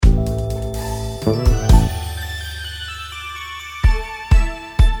Hello,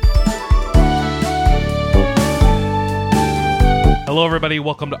 everybody.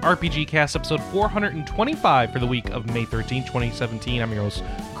 Welcome to RPGCast episode 425 for the week of May 13, 2017. I'm your host,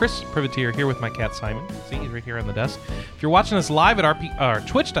 Chris Privateer, here with my cat, Simon. See, he's right here on the desk. If you're watching us live at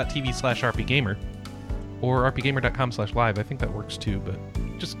twitch.tv/rpgamer or rpgamer.com/live, I think that works too, but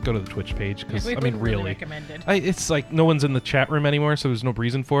just go to the Twitch page because, I mean, really. It's like no one's in the chat room anymore, so there's no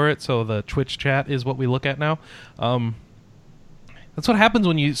reason for it, so the Twitch chat is what we look at now. That's what happens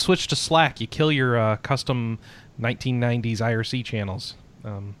when you switch to Slack. You kill your custom 1990s IRC channels.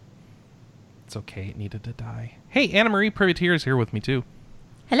 It's okay. It needed to die. Hey, Anna Marie Privateer is here with me, too.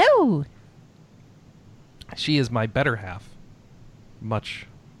 Hello. She is my better half. Much,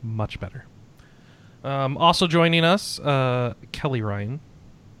 much better. Also joining us, Kelly Ryan.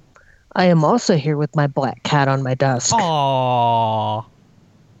 I am also here with my black cat on my desk. Aww.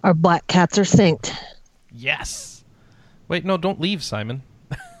 Our black cats are synced. Yes. Wait, no, don't leave, Simon.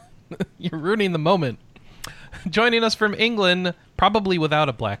 You're ruining the moment. Joining us from England, probably without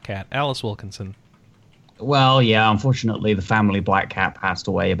a black cat, Alice Wilkinson. Well, yeah, unfortunately, the family black cat passed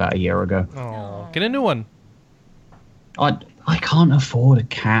away about a year ago. Oh, get a new one. I can't afford a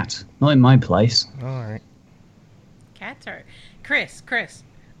cat. Not in my place. All right. Cats are... Chris,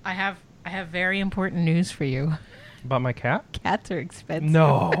 I have very important news for you. About my cat? Cats are expensive.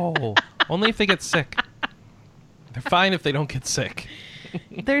 No. Only if they get sick. They're fine if they don't get sick.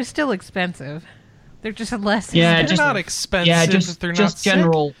 They're still expensive. They're just less They're expensive. not expensive if they're not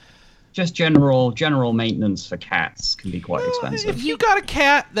sick. Just sick. general maintenance for cats can be quite expensive. If you got a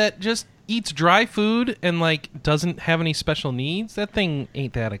cat that just eats dry food and like doesn't have any special needs, that thing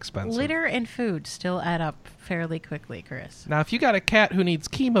ain't that expensive. Litter and food still add up fairly quickly, Chris. Now, if you got a cat who needs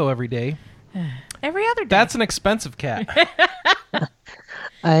chemo every day, every other day, that's an expensive cat.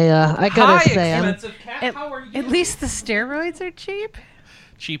 I gotta say, expensive cat. How are you? At least the steroids are cheap.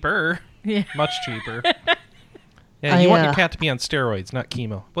 Cheaper. Yeah. Much cheaper. Yeah, you want your cat to be on steroids, not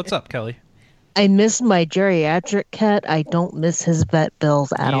chemo. What's up, Kelly? I miss my geriatric cat. I don't miss his vet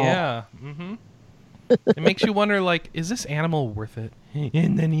bills at all. Yeah. Mm-hmm. It makes you wonder, like, is this animal worth it?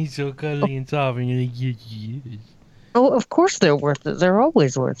 And then he's so cuddly and soft, and you're like, yes. Oh, of course they're worth it. They're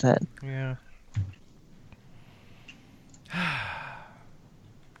always worth it. Yeah.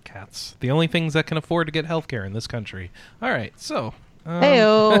 Cats. The only things that can afford to get healthcare in this country. All right, so...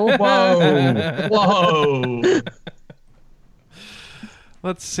 Heyo. Whoa.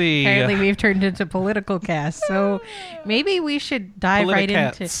 Let's see. Apparently we've turned into political cast, so maybe we should dive right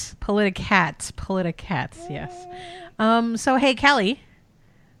into Politicats, yes. So, hey, Kelly.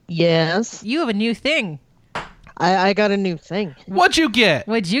 Yes? You have a new thing. I got a new thing. What'd you get?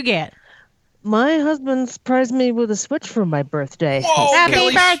 My husband surprised me with a Switch for my birthday. Whoa,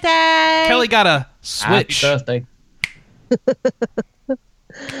 Happy birthday! Kelly got a Switch. Happy birthday.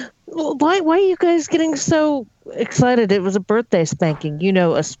 Well, why are you guys getting so excited? It was a birthday spanking. You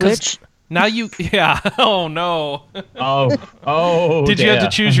know, a Switch. Now you... Yeah. Oh, no. Oh, Did you dear. have to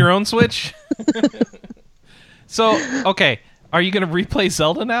choose your own Switch? So, okay. Are you going to replay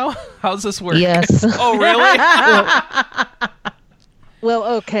Zelda now? How's this work? Yes. Oh, really? Well,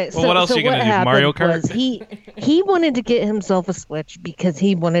 okay. So what else are you going to do? Mario Kart? Was he wanted to get himself a Switch because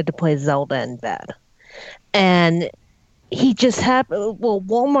he wanted to play Zelda in bed. And he just happened... Well,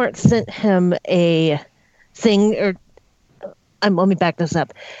 Walmart sent him a thing... let me back this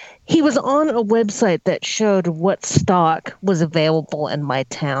up. He was on a website that showed what stock was available in my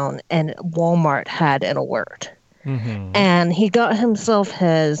town, and Walmart had an alert. Mm-hmm. And he got himself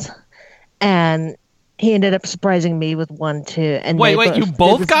his, and he ended up surprising me with one too. And wait, you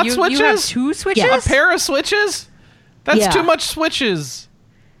both got Switches? You have two Switches? Yes. A pair of Switches? That's too much Switches.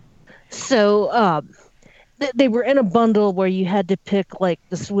 So, they were in a bundle where you had to pick like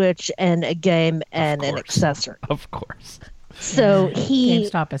the Switch and a game and an accessory. Of course. So he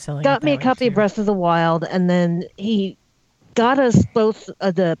got me a copy of Breath of the Wild, and then he got us both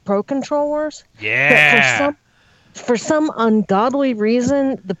the Pro controllers. Yeah. But for some ungodly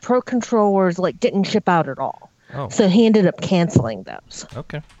reason, the Pro controllers didn't ship out at all. Oh. So he ended up canceling those.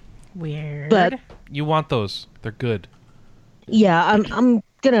 Okay. Weird. But you want those? They're good. Yeah, I'm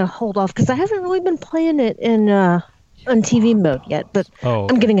gonna hold off because I haven't really been playing it in on TV mode yet. But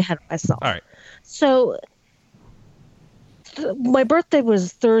I'm getting ahead of myself. All right. So my birthday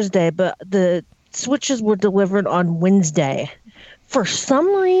was Thursday, but the Switches were delivered on Wednesday. For some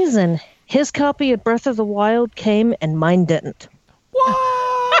reason, his copy of Breath of the Wild came and mine didn't. What?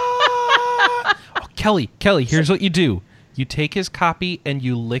 Oh, Kelly, here's what you do. You take his copy and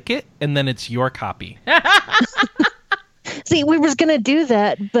you lick it, and then it's your copy. See, we was gonna do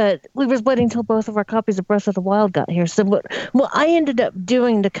that, but we was waiting till both of our copies of Breath of the Wild got here. So what I ended up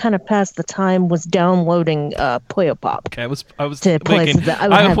doing to kind of pass the time was downloading Puyo Pop. Okay, I was to thinking, places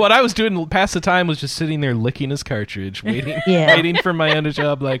that what I was doing to pass the time was just sitting there licking his cartridge, waiting, Yeah. waiting for my end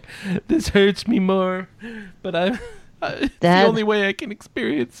job. Like, this hurts me more, but it's the only way I can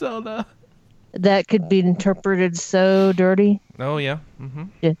experience Zelda. That could be interpreted so dirty. Oh yeah.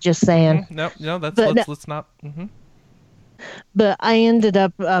 Mm-hmm. Just saying. Mm-hmm. No. Let's not. Mm-hmm. But I ended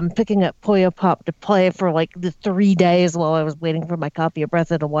up picking up Puyo Pop to play for like the 3 days while I was waiting for my copy of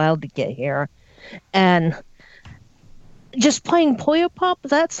Breath of the Wild to get here, and just playing Puyo Pop,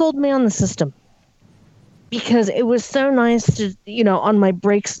 that sold me on the system. Because it was so nice to, on my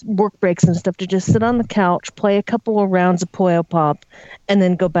work breaks and stuff, to just sit on the couch, play a couple of rounds of Puyo Pop, and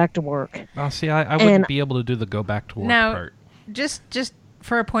then go back to work. Oh, see, I wouldn't be able to do the go back to work part. Just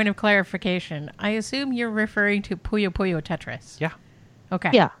for a point of clarification, I assume you're referring to Puyo Puyo Tetris. Yeah.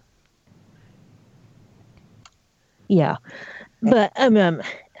 Okay. Yeah. But,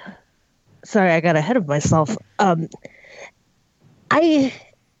 sorry, I got ahead of myself. I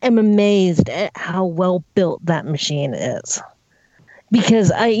am amazed at how well built that machine is,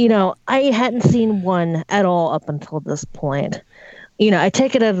 because I hadn't seen one at all up until this point. I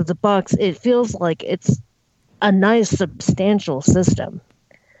take it out of the box. It feels like it's a nice, substantial system.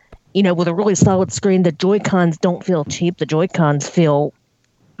 With a really solid screen. The Joy-Cons don't feel cheap. The Joy-Cons feel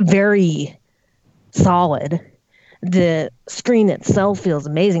very solid. The screen itself feels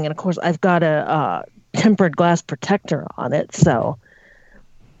amazing, and of course, I've got a tempered glass protector on it, so.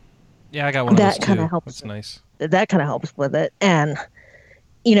 Yeah, I got one of those too. Kind of helps. That's nice. That kind of helps with it, and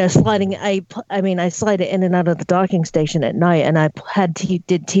sliding. I slide it in and out of the docking station at night, and I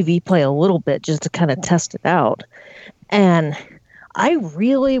did TV play a little bit just to kind of test it out, and I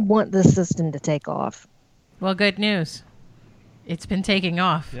really want this system to take off. Well, good news. It's been taking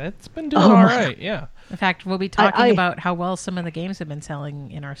off. Yeah, it's been doing all right. Yeah. In fact, we'll be talking about how well some of the games have been selling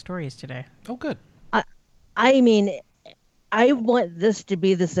in our stories today. Oh, good. I mean, I want this to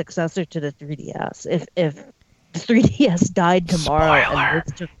be the successor to the 3DS. If the 3DS died tomorrow, Spoiler,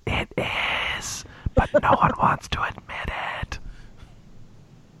 it is, but no one wants to admit it.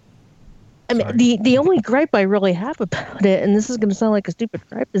 I mean, the only gripe I really have about it, and this is going to sound like a stupid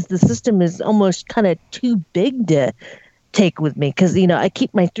gripe, is the system is almost kind of too big to take with me, because I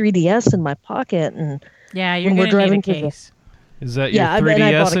keep my 3DS in my pocket, and yeah, you're going to need a case. Is that your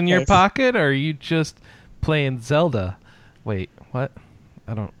 3DS in your pocket, or are you just playing Zelda? Wait, what?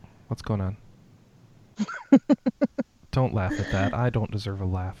 What's going on? Don't laugh at that. I don't deserve a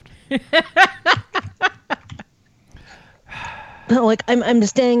laugh. Like, I'm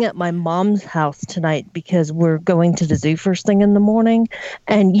staying at my mom's house tonight because we're going to the zoo first thing in the morning,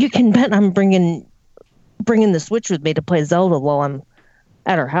 and you can bet I'm bringing the Switch with me to play Zelda while I'm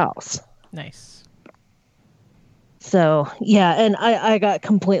at her house. Nice. So yeah, and I got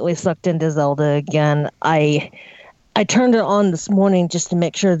completely sucked into Zelda again. I turned it on this morning just to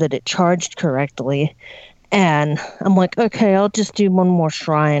make sure that it charged correctly, and I'm like, okay, I'll just do one more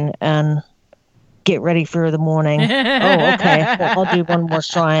shrine and get ready for the morning. Oh, okay. Well, I'll do one more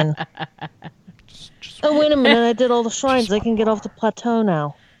shrine. Oh, wait a minute. I did all the shrines. I can get off the plateau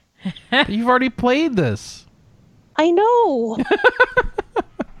now. But you've already played this. I know.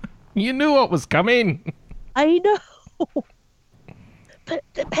 You knew what was coming. I know. But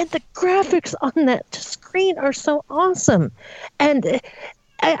the graphics on that screen are so awesome. And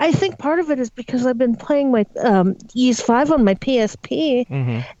I think part of it is because I've been playing my Ys 5 on my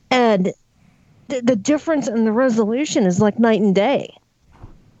PSP, and the difference in the resolution is like night and day.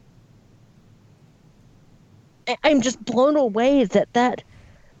 I'm just blown away that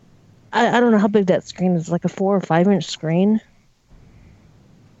I don't know how big that screen is, like a 4 or 5 inch screen.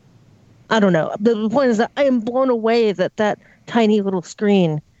 I don't know. The point is that I am blown away that tiny little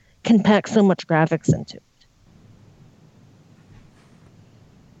screen can pack so much graphics into it.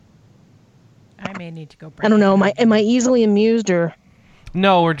 I may need to go. I don't know. Am I easily amused, or?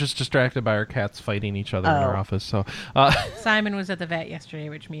 No, we're just distracted by our cats fighting each other in our office. So Simon was at the vet yesterday,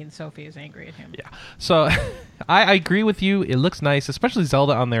 which means Sophie is angry at him. Yeah. So I agree with you. It looks nice, especially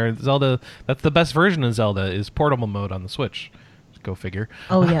Zelda on there. Zelda, that's the best version of Zelda, is portable mode on the Switch. Go figure.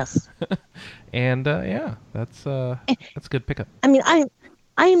 Oh, yes. And yeah, that's a good pickup. I mean, I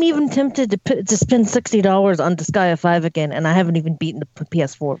am even tempted to spend $60 on Disgaea 5 again, and I haven't even beaten the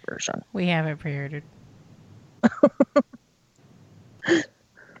PS4 version. We have it pre-ordered.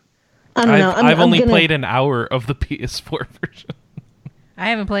 I don't know. I've only played an hour of the PS4 version. I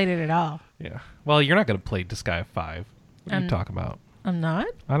haven't played it at all. Yeah. Well, you're not going to play Disgaea 5. What are you talking about? I'm not?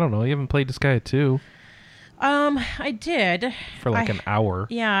 I don't know. You haven't played Disgaea 2. I did. For like an hour.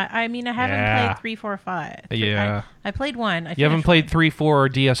 Yeah, I mean, I haven't played 3, 4, 5. Yeah. I played 1. You haven't played 3, 4, or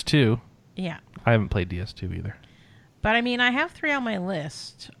DS2? Yeah. I haven't played DS2 either. But I mean, I have 3 on my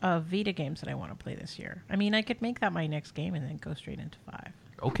list of Vita games that I want to play this year. I mean, I could make that my next game and then go straight into 5.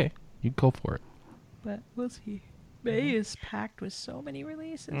 Okay, you go for it. But we'll see. May is packed with so many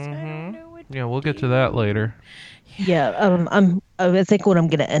releases. I don't know what. Yeah, we'll get to that later. Yeah, I think what I'm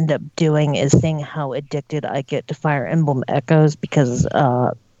going to end up doing is seeing how addicted I get to Fire Emblem Echoes, because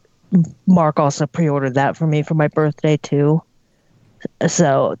Mark also pre-ordered that for me for my birthday too.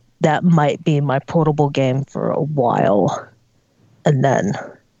 So that might be my portable game for a while, and then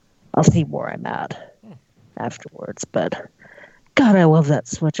I'll see where I'm at afterwards. But God, I love that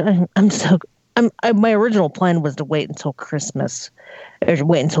Switch. My original plan was to wait until Christmas, or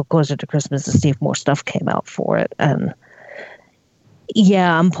wait until closer to Christmas to see if more stuff came out for it. And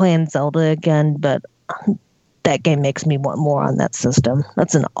yeah, I'm playing Zelda again, but that game makes me want more on that system.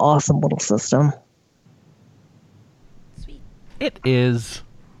 That's an awesome little system. Sweet. It is.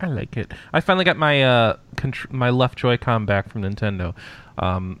 I like it. I finally got my my left Joy-Con back from Nintendo.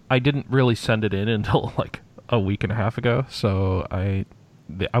 I didn't really send it in until like a week and a half ago, so I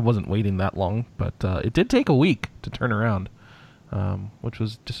wasn't waiting that long, but it did take a week to turn around, which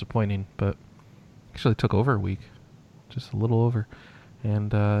was disappointing, but actually it took over a week, just a little over.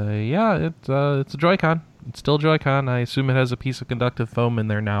 And yeah, it's a Joy-Con. It's still Joy-Con. I assume it has a piece of conductive foam in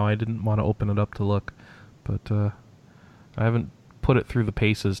there now. I didn't want to open it up to look, but I haven't put it through the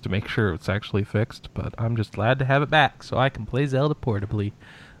paces to make sure it's actually fixed, but I'm just glad to have it back so I can play Zelda portably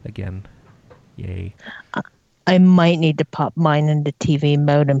again. Yay. I might need to pop mine into TV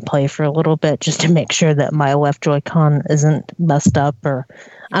mode and play for a little bit just to make sure that my left Joy-Con isn't messed up, or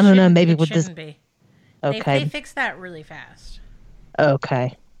I don't know, maybe with this. Be. Okay. They fixed that really fast.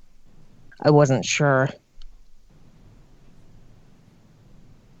 Okay. I wasn't sure.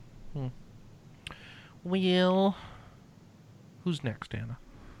 Well, who's next, Anna?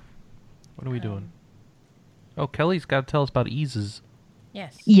 What are we doing? Oh, Kelly's got to tell us about Eases.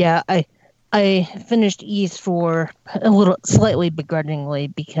 Yes. Yeah, I finished Ease 4 a little slightly begrudgingly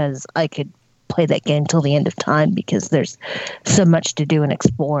because I could play that game till the end of time because there's so much to do and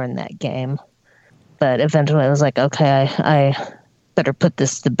explore in that game. But eventually I was like, okay, I better put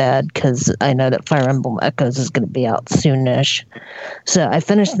this to bed because I know that Fire Emblem Echoes is going to be out soonish. So I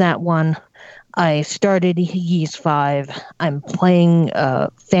finished that one. I started Ys 5. I'm playing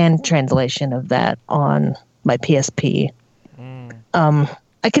a fan translation of that on my PSP.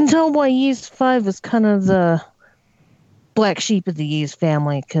 I can tell why Ys 5 is kind of the black sheep of the Ys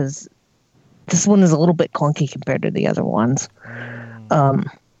family, because this one is a little bit clunky compared to the other ones.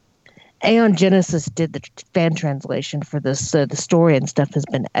 Aeon Genesis did the fan translation for this, so the story and stuff has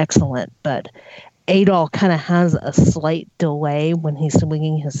been excellent, but Adol kind of has a slight delay when he's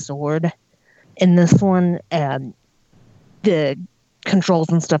swinging his sword in this one, and the controls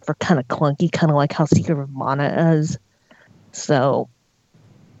and stuff are kind of clunky, kind of like how Secret of Mana is. So,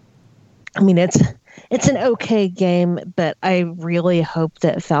 I mean, it's an okay game, but I really hope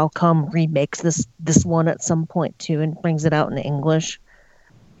that Falcom remakes this one at some point too and brings it out in English.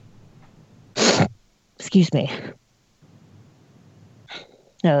 Excuse me.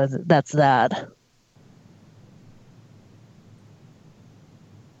 No, that's that.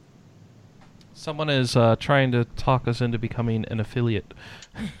 Someone is trying to talk us into becoming an affiliate.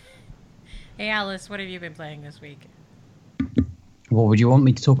 Hey, Alice, what have you been playing this week? What would you want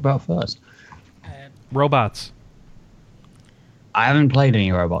me to talk about first? Robots. I haven't played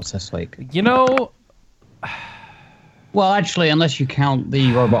any robots this week. You know... Well, actually, unless you count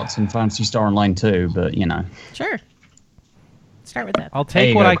the robots in Phantasy Star Online 2, but, you know. Sure. Start with that. I'll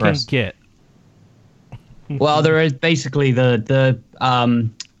take what I can get. Well, there is basically Phantasy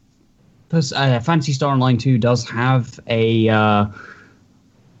Star Online 2 does have a...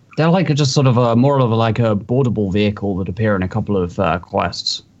 they're like just sort of more of like a boardable vehicle that appear in a couple of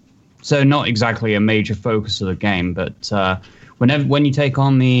quests. So not exactly a major focus of the game, but when you take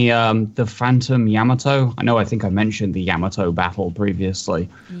on the Phantom Yamato, I think I mentioned the Yamato battle previously.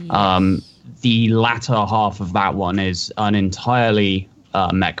 Yes. The latter half of that one is an entirely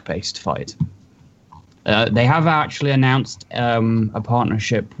mech-based fight. They have actually announced a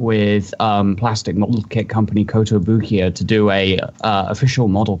partnership with plastic model kit company Kotobukiya to do a official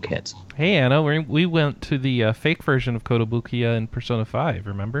model kit. Hey, Anna, we went to the fake version of Kotobukiya in Persona 5,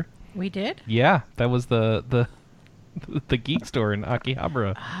 remember? We did? Yeah, that was the geek store in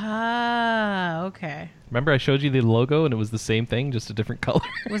Akihabara. Ah, okay. Remember I showed you the logo and it was the same thing, just a different color?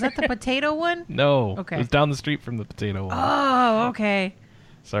 Was that the potato one? No. Okay. It was down the street from the potato one. Oh, okay.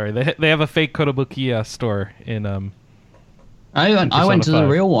 Sorry, they have a fake Kotobukiya store in I went to the 5.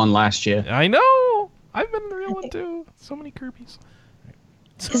 real one last year. I know. I've been in the real one too. So many Kirby's.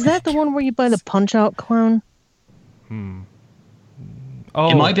 Is that the one where you buy the Punch-Out clone? Oh,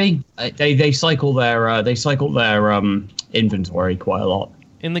 It might be. They cycle their inventory quite a lot.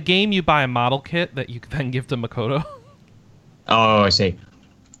 in the game, you buy a model kit that you can then give to Makoto. Oh, I see.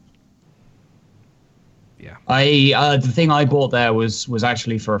 Yeah. The thing I bought there was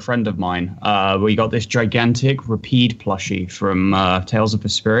actually for a friend of mine. We got this gigantic Rapide plushie from Tales of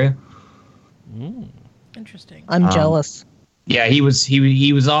Vesperia. Interesting. I'm jealous. Yeah, he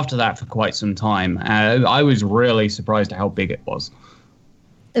was after that for quite some time. I was really surprised at how big it was.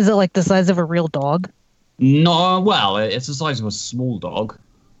 Is it like the size of a real dog? No, well, it's the size of a small dog.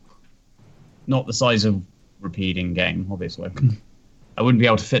 Not the size of Rapide in game, obviously. I wouldn't be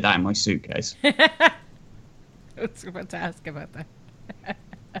able to fit that in my suitcase. I was about to ask about that.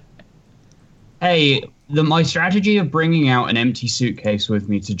 Hey, my strategy of bringing out an empty suitcase with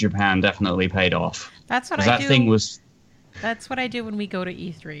me to Japan definitely paid off. That's what 'Cause I that do. thing was... That's what I do when we go to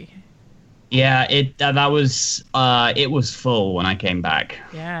E3. Yeah, it was full when I came back.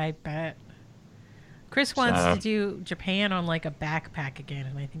 Yeah, I bet. Chris wants So- to do Japan on like a backpack again,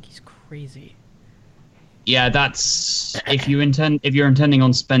 and I think he's crazy. Yeah, that's if you're intending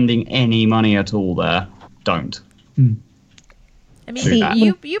on spending any money at all there, don't. I mean,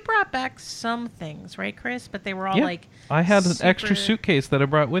 See, you brought back some things, right, Chris? But they were all Yeah. like I had an super- extra suitcase that I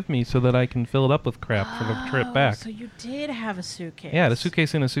brought with me so that I can fill it up with crap for the trip back. So you did have a suitcase. Yeah, the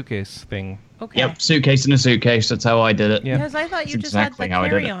suitcase in a suitcase thing. Okay. Yep, suitcase in a suitcase. That's how I did it. Yeah. Because I thought you That's just exactly had how the I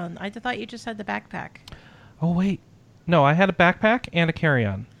did it. carry-on. I thought you just had the backpack. Oh wait, no, I had a backpack and a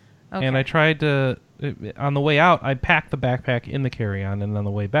carry-on, Okay. and I tried to. On the way out, I packed the backpack in the carry-on, and on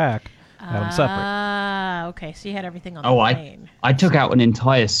the way back, had them separate. Ah, okay. So you had everything on the Oh, plane. I took out an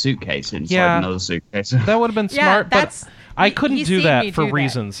entire suitcase inside Yeah. another suitcase. That would have been Yeah, smart, but that's- I couldn't he's do seen that me for do that.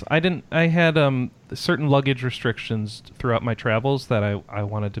 reasons. I didn't. I had certain luggage restrictions throughout my travels that I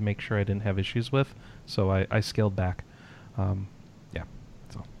wanted to make sure I didn't have issues with, so I scaled back. Yeah,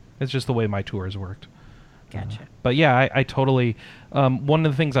 so it's just the way my tours worked. Gotcha. But yeah, I totally. One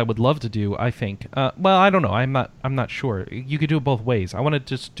of the things I would love to do, I think. Well, I don't know. I'm not sure. You could do it both ways. I want to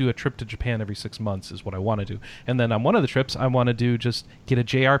just do a trip to Japan every 6 months is what I want to do, and then on one of the trips, I want to do just get a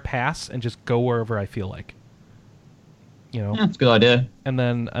JR pass and just go wherever I feel like. You know. Yeah, that's a good idea. And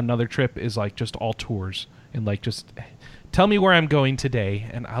then another trip is like just all tours and like just tell me where I'm going today,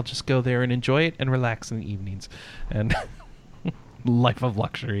 and I'll just go there and enjoy it and relax in the evenings, and life of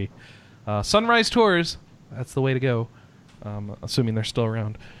luxury. Sunrise tours. That's the way to go. Assuming they're still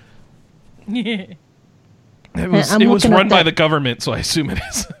around. It was I'm it was looking run at by that- the government, so I assume it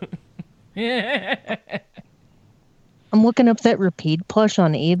is. I'm looking up that Rapide plush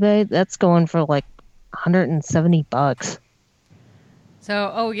on eBay. That's going for like $170.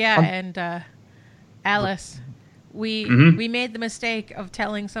 So, oh yeah, and Alice, we made the mistake of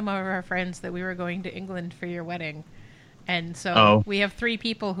telling some of our friends that we were going to England for your wedding, and so we have 3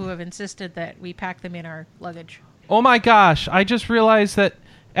 people who have insisted that we pack them in our luggage. Oh my gosh! I just realized that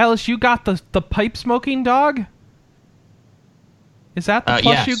Alice, you got the pipe smoking dog. Is that the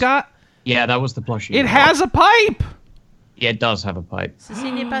plush yes. you got? Yeah, that was the plushie. It has a pipe. Yeah, it does have a pipe. Ceci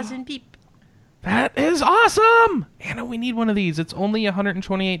n'est pas une pipe. That is awesome! Anna, we need one of these. It's only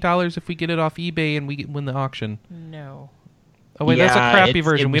 $128 if we get it off eBay and we win the auction. No. Oh wait, that's a Yeah, crappy it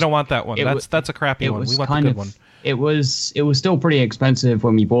version. We was- don't want that one. it That's wa- a crappy It one. We was want the kind good of. one. It was still pretty expensive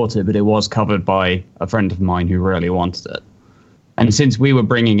when we bought it, but it was covered by a friend of mine who really wanted it. And since we were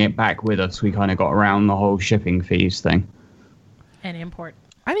bringing it back with us, we kind of got around the whole shipping fees thing. And import.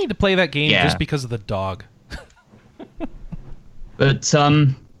 I need to play that game Yeah. just because of the dog. But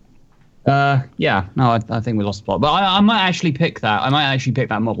yeah, no, I think we lost the plot. But I might actually pick that. I might actually pick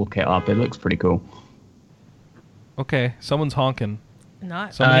that model kit up. It looks pretty cool. Okay, someone's honking.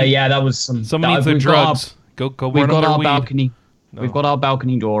 Not. Somebody, Yeah, that was some. somebody needs their we've got our- drugs. Go We've run got under our weed. balcony. No. We've got our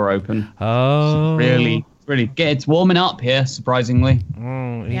balcony door open. Oh, Really, it's warming up here, surprisingly.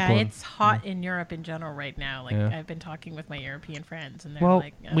 Yeah, equal. it's hot in Europe in general right now. Like Yeah. I've been talking with my European friends, and they're Well,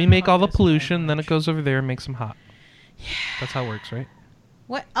 like, we "Oh, make all the this is pollution, too then it much." goes over there and makes them hot. That's how it works, right?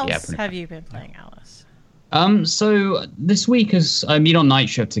 What else pretty have you been playing, Alice? So this week is I'm on night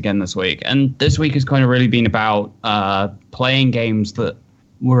shift again this week, and this week has kind of really been about playing games that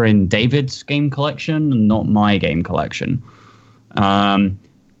were in David's game collection and not my game collection.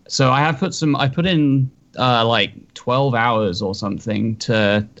 So I put in like 12 hours or something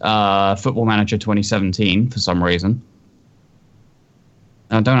to Football Manager 2017 for some reason.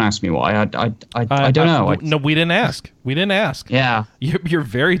 Don't ask me why. I don't know. No, we didn't ask. We didn't ask. Yeah. You're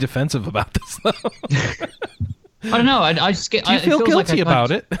very defensive about this, though. I don't know. I skip. Do you feel guilty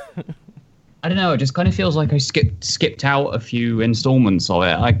about it? I don't know. It just kind of feels like I skipped out a few installments of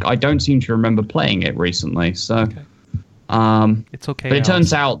it. I don't seem to remember playing it recently. So, okay. It's okay. But it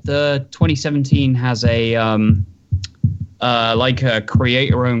turns out the 2017 has a like a create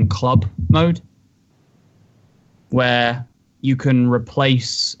your own club mode where you can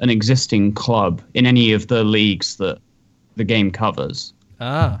replace an existing club in any of the leagues that the game covers.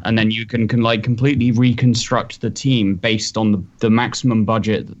 And then you can like completely reconstruct the team based on the maximum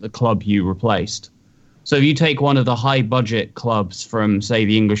budget that the club you replaced. So if you take one of the high budget clubs from, say,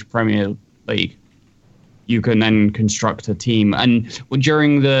 the English Premier League, you can then construct a team. And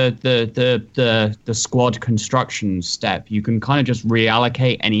during the squad construction step, you can kind of just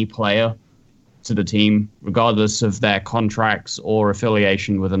reallocate any player to the team, regardless of their contracts or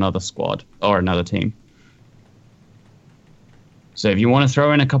affiliation with another squad or another team. So if you want to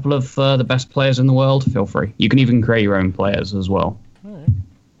throw in a couple of the best players in the world, feel free. You can even create your own players as well. All right.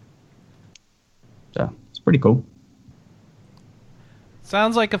 So it's pretty cool.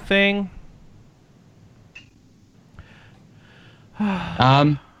 Sounds like a thing.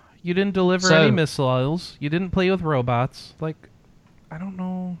 You didn't deliver any missiles. You didn't play with robots. Like, I don't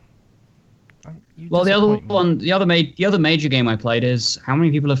know. Well, the other major game I played is, how many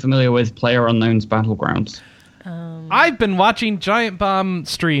people are familiar with PlayerUnknown's Battlegrounds? I've been watching Giant Bomb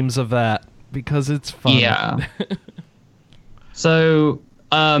streams of that because it's fun. Yeah. So,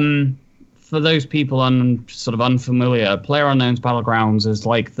 for those people sort of unfamiliar, PlayerUnknown's Battlegrounds is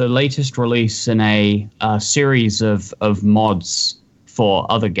like the latest release in a series of mods for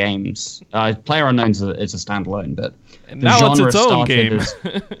other games. PlayerUnknown's is a standalone, but and now it's its own game.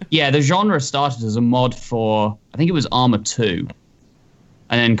 The genre started as a mod for, I think it was Arma 2,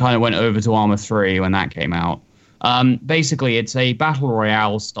 and then kind of went over to Arma 3 when that came out. Basically, it's a battle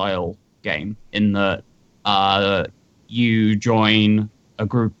royale style game in that you join a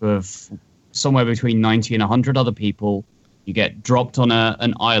group of somewhere between 90 and 100 other people. You get dropped on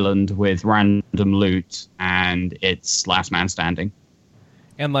an island with random loot, and it's last man standing.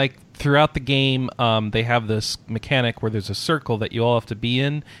 And like throughout the game, they have this mechanic where there's a circle that you all have to be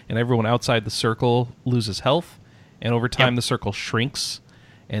in, and everyone outside the circle loses health, and over time the circle shrinks,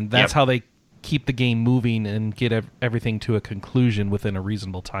 and that's how they keep the game moving and get everything to a conclusion within a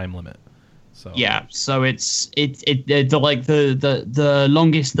reasonable time limit. So so it's like the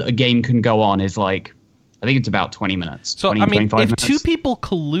longest that a game can go on is like, I think it's about 20 minutes. So 20, I mean, 25 if minutes. 2 people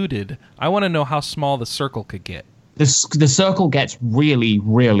colluded, I want to know how small the circle could get. The circle gets really,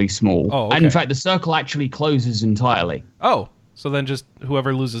 really small. Oh, okay. And in fact, the circle actually closes entirely. Oh, so then just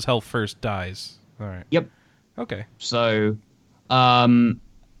whoever loses health first dies. All right. Yep. Okay. So, and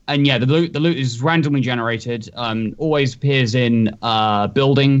yeah, the loot is randomly generated. Always appears in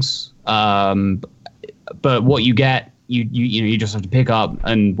buildings. But what you get, you just have to pick up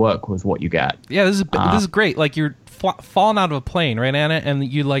and work with what you get. Yeah, this is great. Like you're falling out of a plane, right, Anna? And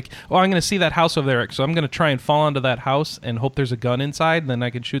you like, oh, I'm going to see that house over there, so I'm going to try and fall onto that house and hope there's a gun inside, and then I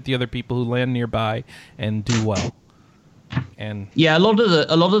can shoot the other people who land nearby and do well. And yeah, a lot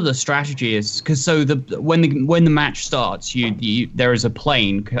of the strategy is because when the match starts, there is a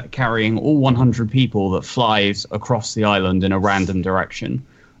plane carrying all 100 people that flies across the island in a random direction.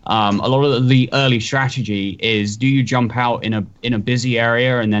 A lot of the early strategy is: do you jump out in a busy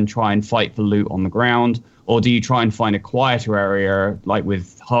area and then try and fight for loot on the ground, or do you try and find a quieter area like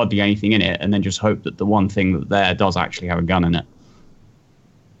with hardly anything in it and then just hope that the one thing that there does actually have a gun in it?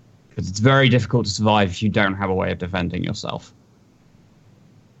 Because it's very difficult to survive if you don't have a way of defending yourself.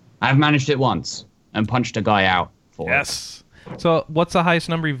 I've managed it once and punched a guy out for it. Yes. So what's the highest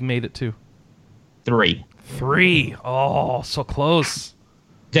number you've made it to? 3. 3. Oh, so close.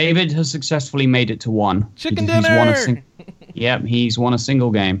 David has successfully made it to 1. Chicken dinner! He's won a single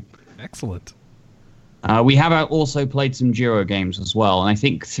game. Excellent. We have also played some Giro games as well, and I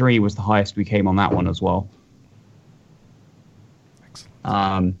think 3 was the highest we came on that one as well.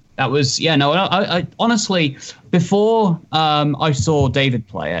 Excellent. That was, I honestly, before I saw David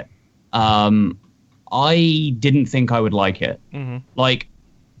play it, I didn't think I would like it. Mm-hmm. Like,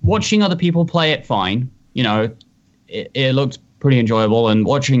 watching other people play it, fine. It looked pretty enjoyable. And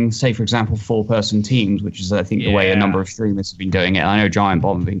watching, say, for example, 4-person teams, which is, I think, the way a number of streamers have been doing it. I know Giant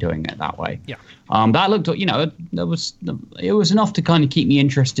Bomb have been doing it that way. Yeah. That looked, it was enough to kind of keep me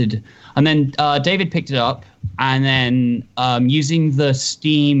interested. And then David picked it up, and then using the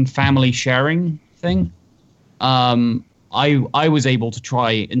Steam family sharing thing, I was able to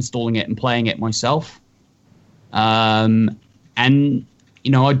try installing it and playing it myself. And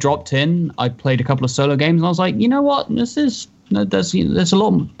I dropped in, I played a couple of solo games, and I was like, you know what, there's a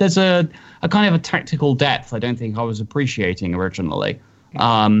lot, there's a kind of a tactical depth I don't think I was appreciating originally.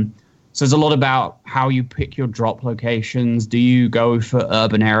 So there's a lot about how you pick your drop locations. Do you go for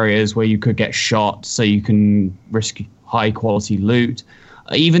urban areas where you could get shot so you can risk high quality loot?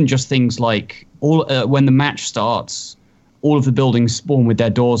 Even just things like when the match starts, all of the buildings spawn with their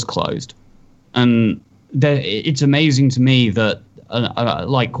doors closed. And it's amazing to me that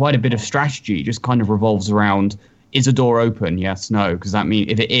like quite a bit of strategy just kind of revolves around, is a door open? Yes, no. Because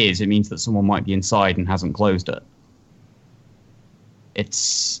if it is, it means that someone might be inside and hasn't closed it.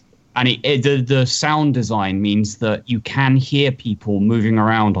 The sound design means that you can hear people moving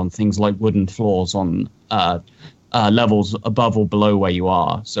around on things like wooden floors on levels above or below where you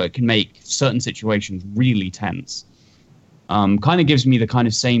are. So it can make certain situations really tense. Kind of gives me the kind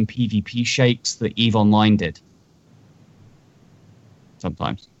of same PvP shakes that EVE Online did.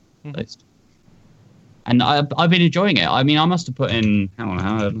 Sometimes, at least. And I've been enjoying it. I mean, I must have put in...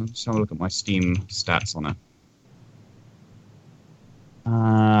 let's have a look at my Steam stats on it.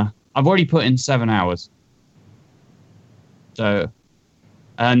 I've already put in 7 hours. So,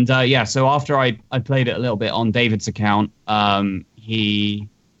 and so after I played it a little bit on David's account, he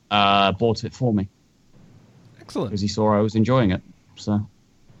bought it for me. Excellent. Because he saw I was enjoying it. So,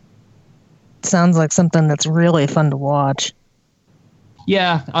 sounds like something that's really fun to watch.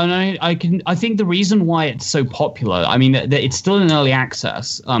 Yeah, and I think the reason why it's so popular, I mean, it's still in early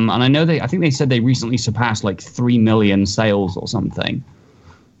access, and I think they said they recently surpassed like 3 million sales or something.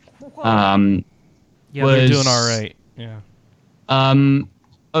 They're doing all right. Yeah.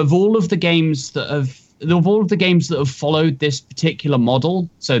 Of all of the games that have followed this particular model,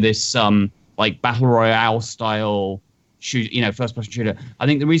 so this like battle royale style first person shooter, I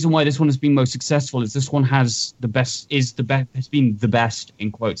think the reason why this one has been most successful is this one has has been the best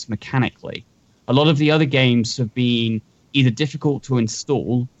in quotes mechanically. A lot of the other games have been either difficult to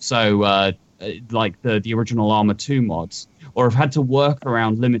install, so like the original Arma 2 mods, or have had to work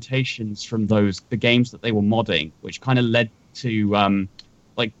around limitations from the games that they were modding, which kind of led to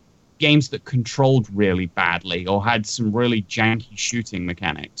like games that controlled really badly or had some really janky shooting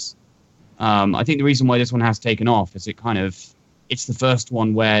mechanics. I think the reason why this one has taken off is it's the first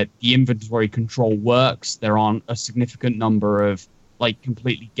one where the inventory control works. There aren't a significant number of like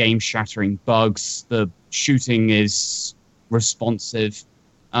completely game-shattering bugs. The shooting is responsive,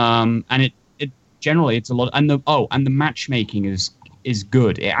 and it generally it's a lot. And the matchmaking is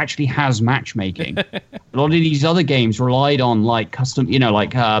good. It actually has matchmaking. A lot of these other games relied on like custom,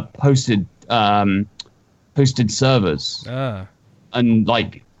 posted servers, and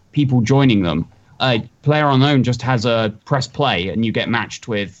like people joining them. PlayerUnknown just has a press play and you get matched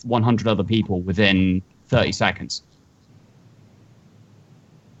with 100 other people within 30 seconds.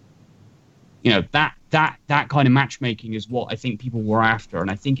 That kind of matchmaking is what I think people were after, and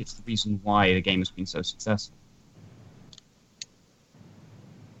I think it's the reason why the game has been so successful.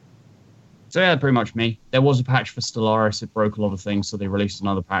 So yeah, pretty much me. There was a patch for Stellaris. It broke a lot of things, so they released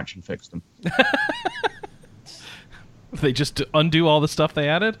another patch and fixed them. They just undo all the stuff they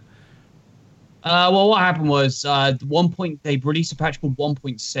added? Well, what happened was, at one point, they released a patch called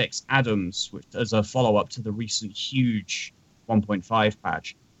 1.6 Adams, which as a follow-up to the recent huge 1.5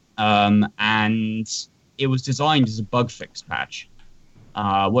 patch. And it was designed as a bug fix patch.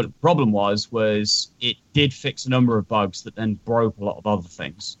 What the problem was it did fix a number of bugs that then broke a lot of other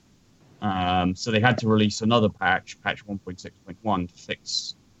things. So they had to release another patch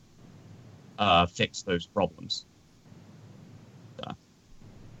 1.6.1, to fix those problems.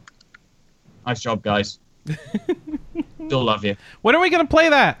 Nice job, guys. Still love you. When are we going to play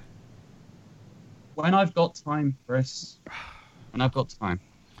that? When I've got time, Chris. When I've got time.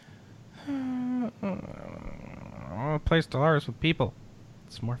 I want to play Stellaris with people.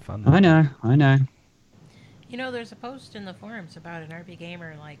 It's more fun. I know. There's a post in the forums about an RP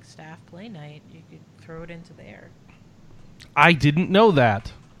Gamer staff play night. You could throw it into there. I didn't know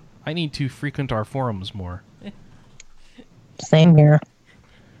that. I need to frequent our forums more. Same here.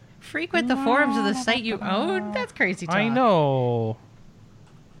 Frequent the forums of the site you own? That's crazy talk. I know.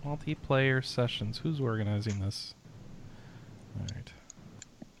 Multiplayer sessions. Who's organizing this? All right.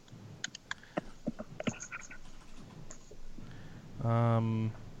 Now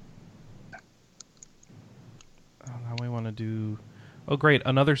we want to do... Oh, great.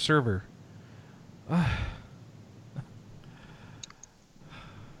 Another server.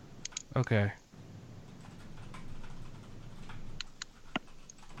 Okay.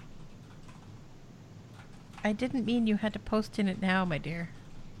 I didn't mean you had to post in it now, my dear.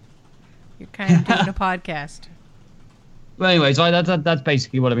 You're kind of doing a podcast. Well, anyways, that's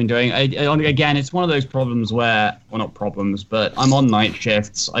basically what I've been doing. Again, it's one of those problems where, well, not problems, but I'm on night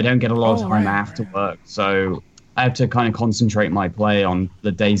shifts. I don't get a lot of time after work, so I have to kind of concentrate my play on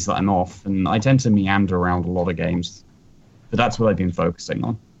the days that I'm off, and I tend to meander around a lot of games. But that's what I've been focusing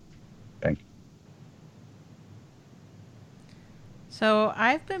on. Okay. So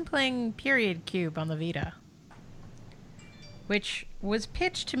I've been playing Period Cube on the Vita, which was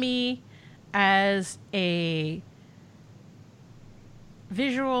pitched to me as a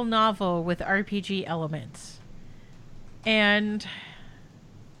visual novel with RPG elements. And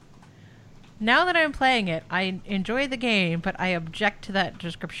now that I'm playing it, I enjoy the game, but I object to that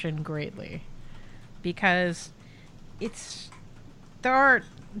description greatly. Because there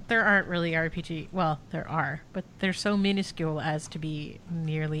aren't really RPG. Well, there are, but they're so minuscule as to be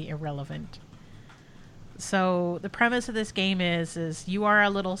nearly irrelevant. So the premise of this game is you are a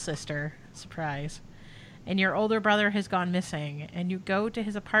little sister, surprise, and your older brother has gone missing, and you go to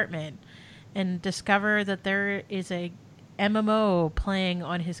his apartment and discover that there is a MMO playing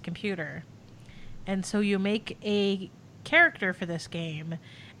on his computer. And so you make a character for this game,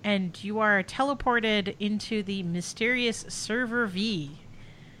 and you are teleported into the mysterious Server V,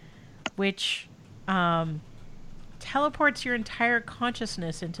 which teleports your entire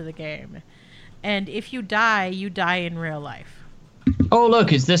consciousness into the game. And if you die in real life. Oh,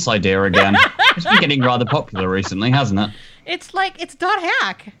 look, it's this idea again. It's been getting rather popular recently, hasn't it? It's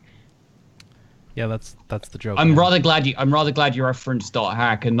 .hack. Yeah, that's the joke. I'm rather glad you referenced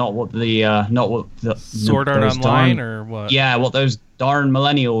 .hack and not what the Sword Art Online or what? Yeah, what those darn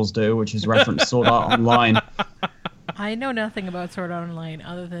millennials do, which is reference Sword Art Online. I know nothing about Sword Art Online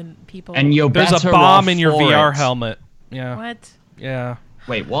other than people. And there's a bomb in your VR helmet. Yeah. What? Yeah.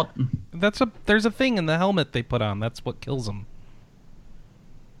 Wait, what? There's a thing in the helmet they put on. That's what kills them.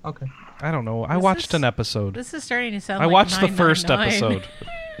 Okay. I don't know. I watched an episode. This is starting to sound. I watched the first 999. episode.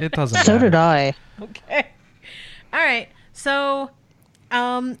 It doesn't matter. So did I. Okay. All right. So,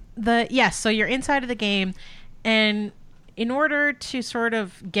 so you're inside of the game, and in order to sort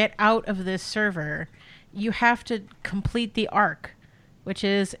of get out of this server, you have to complete the Ark, which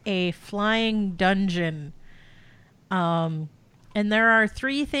is a flying dungeon. And there are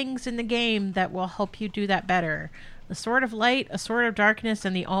 3 things in the game that will help you do that better. The Sword of Light, a Sword of Darkness,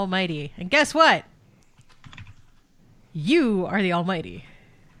 and the Almighty. And guess what? You are the Almighty.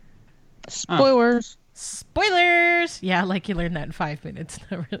 Spoilers. Spoilers! Yeah, like you learned that in 5 minutes.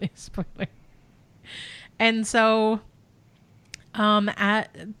 Not really a spoiler. And so,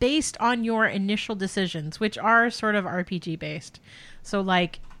 based on your initial decisions, which are sort of RPG based. So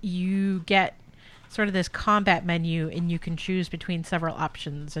like you get sort of this combat menu and you can choose between several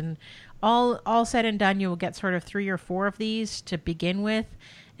options, and all said and done, you will get sort of 3 or 4 of these to begin with,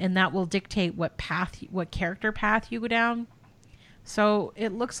 and that will dictate what character path you go down. So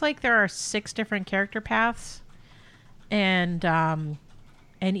it looks like there are 6 different character paths, and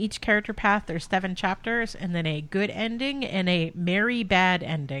each character path there's 7 chapters, and then a good ending and a merry bad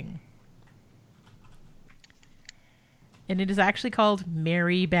ending. And it is actually called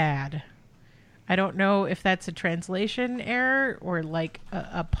Merry Bad. I don't know if that's a translation error or like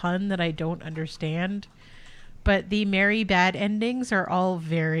a pun that I don't understand, but the merry bad endings are all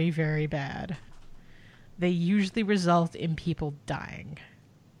very, very bad. They usually result in people dying.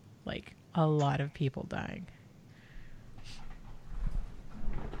 Like a lot of people dying.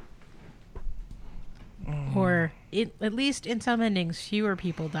 Or at least in some endings, fewer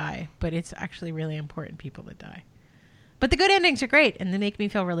people die, but it's actually really important people that die. But the good endings are great, and they make me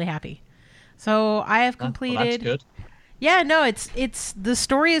feel really happy. So I have completed. Well, that's good. Yeah, no, it's the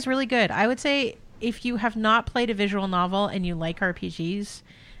story is really good. I would say if you have not played a visual novel and you like RPGs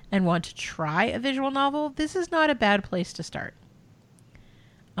and want to try a visual novel, this is not a bad place to start.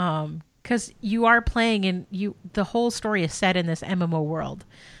 Because you are playing the whole story is set in this MMO world.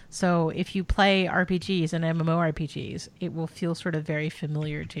 So if you play RPGs and MMORPGs, it will feel sort of very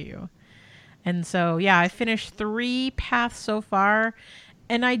familiar to you. And so, yeah, I finished 3 paths so far.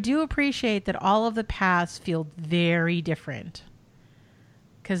 And I do appreciate that all of the paths feel very different.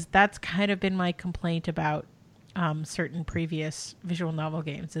 Because that's kind of been my complaint about certain previous visual novel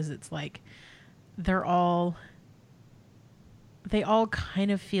games, is it's like they all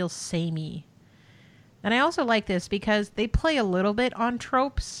kind of feel samey. And I also like this because they play a little bit on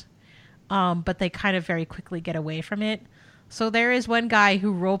tropes, but they kind of very quickly get away from it. So there is one guy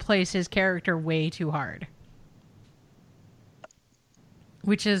who roleplays his character way too hard,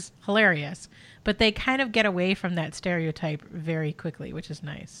 which is hilarious. But they kind of get away from that stereotype very quickly, which is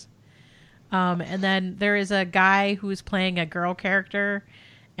nice. And then there is a guy who's playing a girl character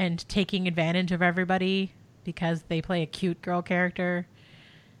and taking advantage of everybody because they play a cute girl character.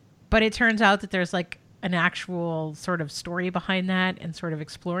 But it turns out that there's like an actual sort of story behind that, and sort of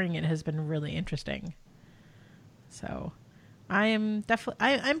exploring it has been really interesting. So I'm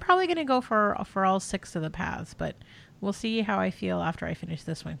probably going to go for all 6 of the paths, but we'll see how I feel after I finish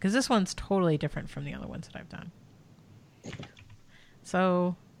this one, because this one's totally different from the other ones that I've done.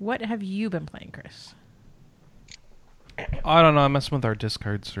 So what have you been playing, Chris? I don't know. I'm messing with our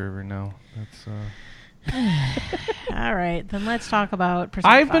Discord server now. That's All right, then let's talk about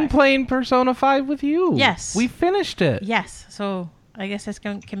Persona 5. I've been playing Persona 5 with you. Yes. We finished it. Yes. So I guess this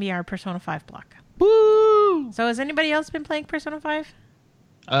can be our Persona 5 block. Woo! So has anybody else been playing Persona 5?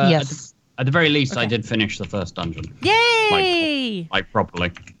 Yes. At the very least, I did finish the first dungeon. Yay! Like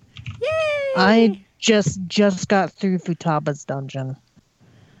properly. Yay! I just got through Futaba's dungeon.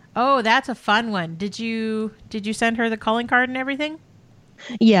 Oh, that's a fun one. Did you send her the calling card and everything?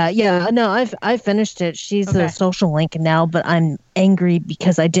 Yeah. No, I finished it. She's Okay. a social link now, but I'm angry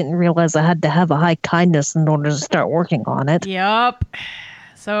because I didn't realize I had to have a high kindness in order to start working on it. Yep.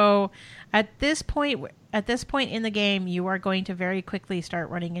 So at this point in the game, you are going to very quickly start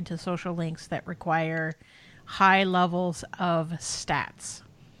running into social links that require high levels of stats.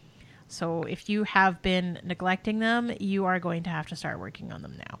 So if you have been neglecting them, you are going to have to start working on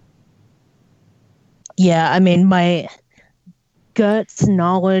them now. Yeah, I mean, my guts,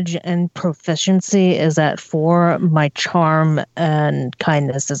 knowledge, and proficiency is at 4. My charm and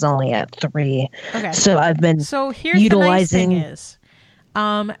kindness is only at 3. Okay. So I've been So here's utilizing... the nice thing is,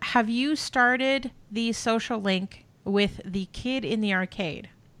 have you started the social link with the kid in the arcade?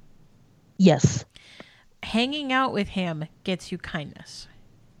 Yes. Hanging out with him gets you kindness.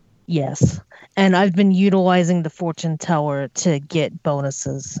 Yes. And I've been utilizing the fortune teller to get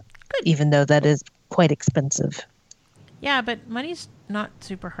bonuses, even though that is quite expensive. Yeah, but money's not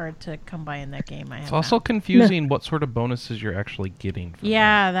super hard to come by in that game. It's also confusing what sort of bonuses you're actually getting from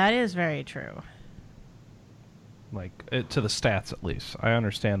that is very true. Like, to the stats, at least. I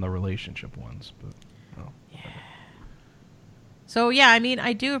understand the relationship ones, but... So, yeah, I mean,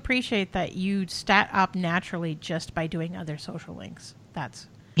 I do appreciate that you stat up naturally just by doing other social links. That's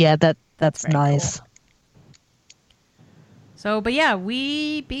that's nice. Cool. So, but yeah,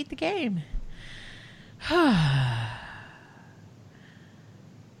 we beat the game.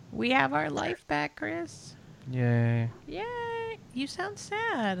 We have our life back, Chris. Yay. Yay. You sound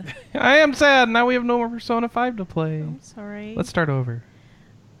sad. I am sad. Now we have no more Persona 5 to play. I'm sorry. Let's start over.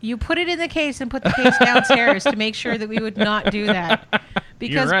 You put it in the case and put the case downstairs to make sure that we would not do that.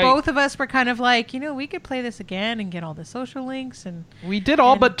 Because You're right. both of us were kind of like, we could play this again and get all the social links. And we did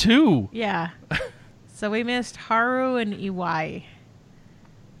all but 2. Yeah. So we missed Haru and Iwai.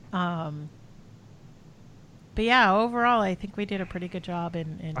 But yeah, overall, I think we did a pretty good job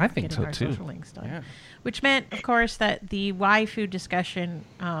in I think getting so our too. social links done. Yeah. Which meant, of course, that the waifu discussion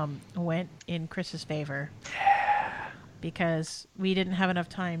went in Chris's favor. Because we didn't have enough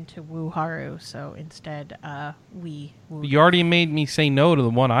time to woo Haru, so instead we wooed. You already made me say no to the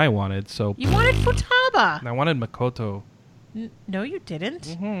one I wanted, so... You wanted Futaba! I wanted Makoto. No, you didn't.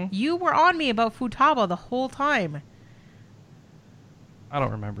 Mm-hmm. You were on me about Futaba the whole time. I don't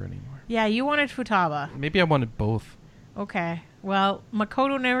remember anymore. Yeah, you wanted Futaba. Maybe I wanted both. Okay. Well,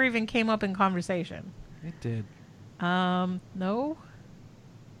 Makoto never even came up in conversation. It did. No?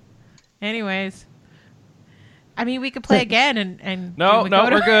 Anyways... I mean, we could play again and No, we're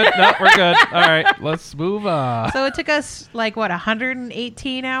good. No, we're good. All right, let's move on. So it took us,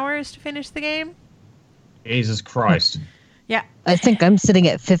 118 hours to finish the game? Jesus Christ. Yeah. I think I'm sitting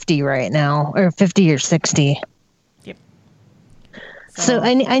at 50 right now, or 50 or 60. Yep. So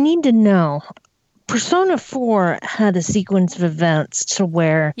I need to know, Persona 4 had a sequence of events to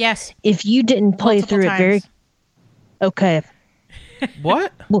where yes, if you didn't play multiple through times. it very... Okay.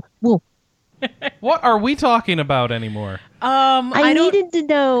 What? Well, what are we talking about anymore? I needed to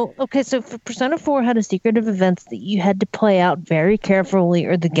know. Okay, so for Persona 4 had a secret of events that you had to play out very carefully,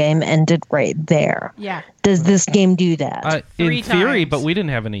 or the game ended right there. Yeah. Does this game do that? In theory, times. but we didn't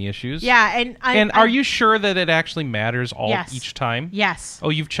have any issues. Yeah, and are you sure that it actually matters Yes. each time? Yes.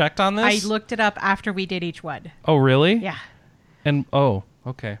 Oh, you've checked on this? I looked it up after we did each one. Oh, really? Yeah. And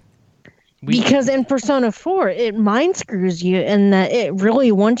okay. Because in Persona 4, it mind screws you in that it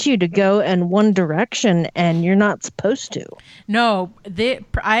really wants you to go in one direction, and you're not supposed to. No,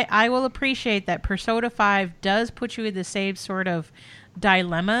 I will appreciate that Persona 5 does put you in the same sort of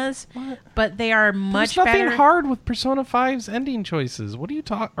dilemmas, but they are much better. There's nothing hard with Persona 5's ending choices. What are you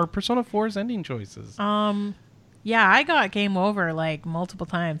talking? Or Persona 4's ending choices? Yeah, I got game over multiple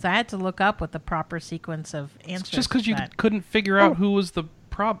times. I had to look up what the proper sequence of answers. It's just because you couldn't figure out who was the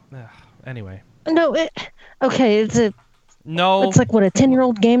problem. Anyway. No, Okay, No. It's like, what, a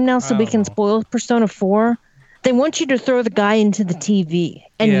 10-year-old game now, so we can know. spoil Persona 4? They want you to throw the guy into the TV,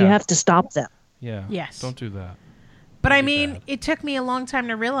 and you have to stop them. Yeah. Yes. Don't do that. But I mean, it took me a long time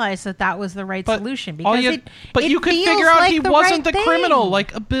to realize that was the right solution. Because you could figure out he wasn't the criminal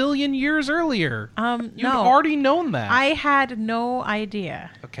like a billion years earlier. You'd already known that. I had no idea.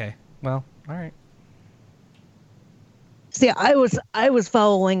 Okay. Well, all right. See, I was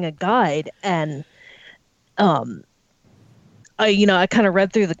following a guide, and I kind of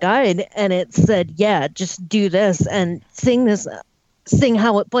read through the guide, and it said, yeah, just do this, and seeing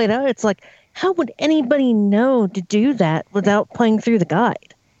how it played out, it's like, how would anybody know to do that without playing through the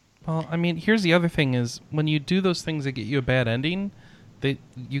guide? Well, I mean, here's the other thing is, when you do those things that get you a bad ending,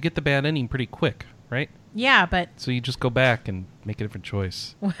 you get the bad ending pretty quick, right? Yeah, but... So you just go back and make a different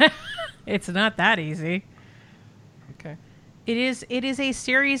choice. It's not that easy. Okay. It is a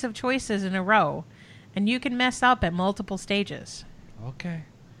series of choices in a row, and you can mess up at multiple stages. Okay.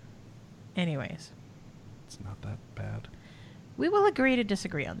 Anyways. It's not that bad. We will agree to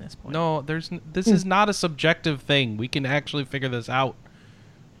disagree on this point. No, this is not a subjective thing. We can actually figure this out.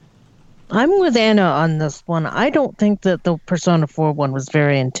 I'm with Anna on this one. I don't think that the Persona 4 one was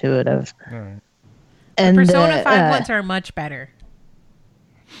very intuitive. All right. And the Persona 5 ones are much better.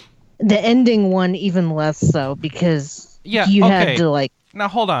 The ending one even less so, because you had to like... Now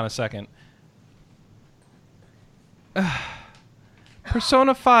hold on a second.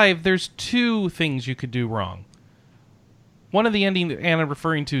 Persona 5, there's two things you could do wrong. One of the ending that Anna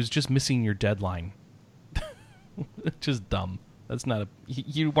referring to is just missing your deadline. Just dumb. That's not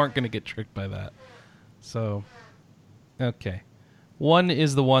you weren't going to get tricked by that. So, okay. One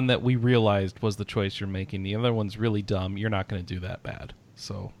is the one that we realized was the choice you're making. The other one's really dumb. You're not going to do that bad.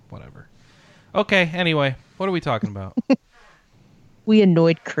 So, whatever. Okay, anyway. What are we talking about? We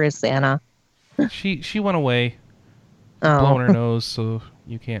annoyed Chris, Anna. She went away. Blowing her nose so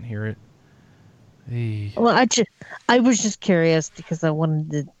you can't hear it. Hey. Well, I was just curious because I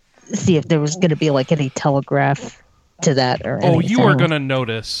wanted to see if there was going to be like any telegraph to that or anything. Oh, you are going to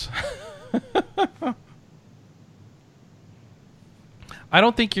notice. I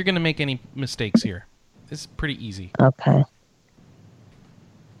don't think you're going to make any mistakes here. It's pretty easy. Okay.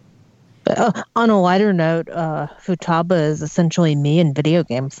 On a lighter note, Futaba is essentially me in video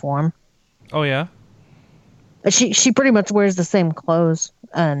game form. Oh, yeah? She pretty much wears the same clothes,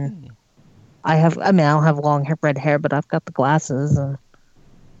 and I don't have long red hair, but I've got the glasses, and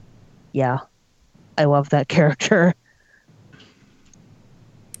yeah, I love that character.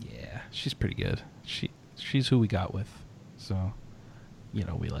 Yeah, she's pretty good. She's who we got with, so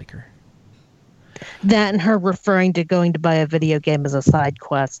we like her. That and her referring to going to buy a video game as a side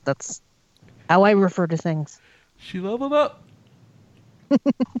quest. That's how I refer to things. She leveled up.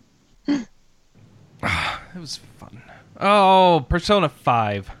 It was fun. Oh, Persona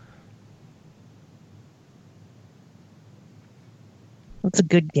 5. It's a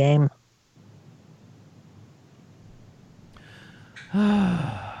good game.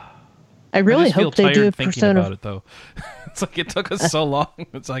 I really hope they do a Persona. About it, though. It's like it took us so long.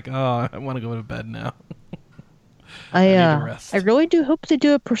 It's like, oh, I want to go to bed now. I need to rest. I really do hope they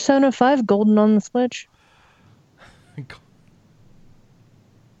do a Persona 5 Golden on the Switch. I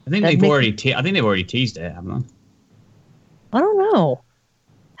think they've already teased it, haven't they? I don't know.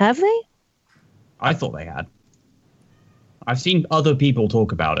 Have they? I thought they had. I've seen other people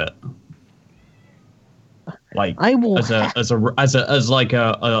talk about it. Like as a sort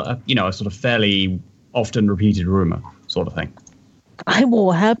of fairly often repeated rumor sort of thing. I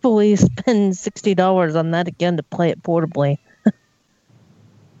will happily spend $60 on that again to play it portably.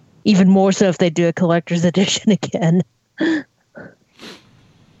 Even more so if they do a collector's edition again.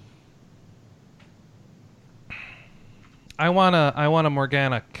 I want a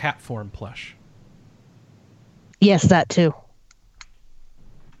Morgana cat form plush. Yes, that too.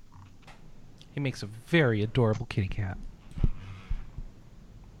 He makes a very adorable kitty cat.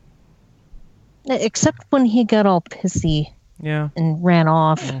 Except when he got all pissy. Yeah. And ran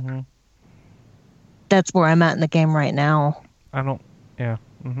off. Mm-hmm. That's where I'm at in the game right now. Yeah.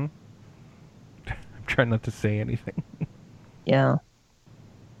 Mm-hmm. I'm trying not to say anything. Yeah.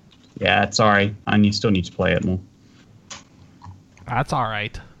 Yeah, sorry. And you still need to play it more. That's all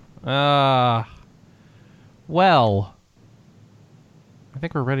right. Well, I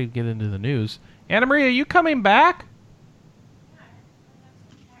think we're ready to get into the news. Anna Maria, are you coming back?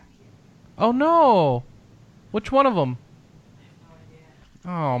 Oh, no. Which one of them?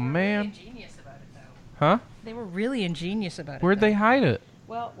 Oh, man. Ingenious about it, though. Huh? They were really ingenious about it. Where'd they hide it?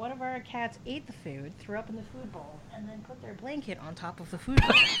 Well, one of our cats ate the food, threw up in the food bowl, and then put their blanket on top of the food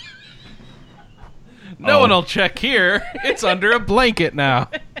bowl. No one will check here. It's under a blanket now.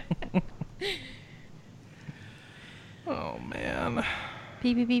 Oh, man.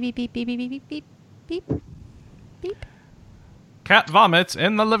 Beep, beep, beep, beep, beep, beep, beep, beep, beep, beep. Cat vomits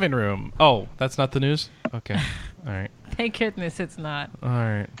in the living room. Oh, that's not the news? Okay. All right. Thank goodness it's not. All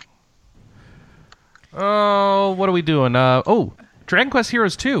right. Oh, what are we doing? Dragon Quest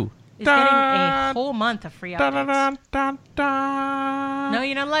Heroes 2. It's getting a whole month of free updates. No,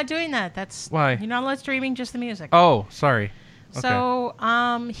 you're not allowed doing that. That's why? You're not allowed streaming just the music. Oh, sorry. Okay. So,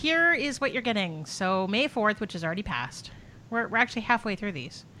 here is what you're getting. So, May 4th, which is already passed. We're actually halfway through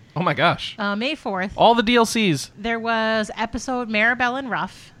these. Oh my gosh. May 4th. All the DLCs. There was episode Maribel and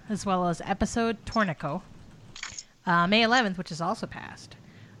Ruff, as well as episode Tornico. May 11th, which is also passed.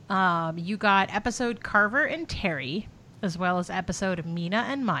 You got episode Carver and Terry, as well as episode Mina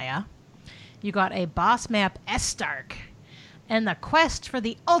and Maya. You got a boss map Estark, and the quest for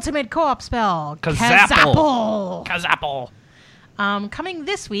the ultimate co-op spell, Kazapple. Kazapple. Coming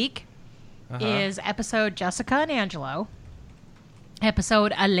this week is episode Jessica and Angelo,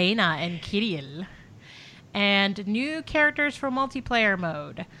 episode Elena and Kirill, and new characters for multiplayer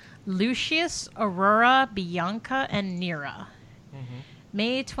mode, Lucius, Aurora, Bianca, and Nira.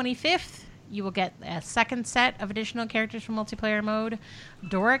 May 25th, you will get a second set of additional characters for multiplayer mode,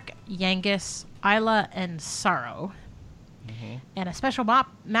 Doric, Yangus, Isla, and Sorrow. And a special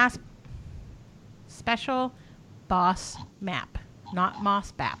special boss map, not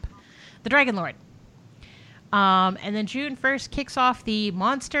Moss Bap, the Dragon Lord. And then June 1st kicks off the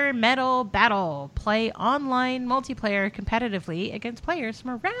Monster Metal Battle. Play online multiplayer competitively against players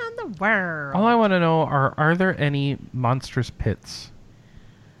from around the world. All I want to know are there any monstrous pits?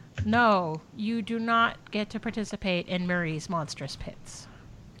 No, you do not get to participate in Murray's monstrous pits.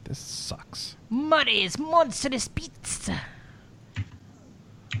 This sucks. Murray's monstrous pits.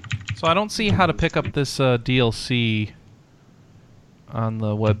 So I don't see how to pick up this DLC on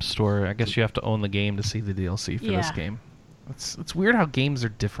the web store. I guess you have to own the game to see the DLC for this game. It's weird how games are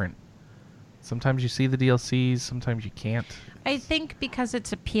different. Sometimes you see the DLCs, sometimes you can't. I think because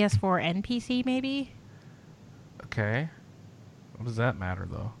it's a PS4 and PC, maybe. Okay. What does that matter,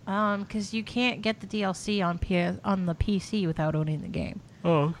 though? Because you can't get the DLC on the PC without owning the game.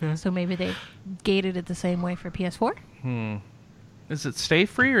 Oh, okay. So maybe they gated it the same way for PS4. Does it stay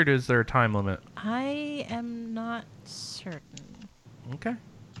free, or is there a time limit? I am not certain. Okay.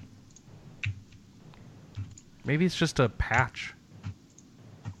 Maybe it's just a patch.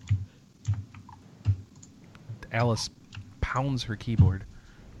 Alice pounds her keyboard.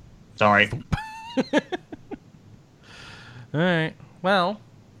 Sorry. All right. Well,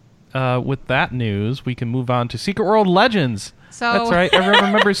 with that news, we can move on to Secret World Legends. So that's right. Everyone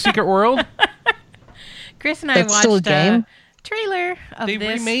remembers Secret World? Chris and I watched still a game? Trailer of They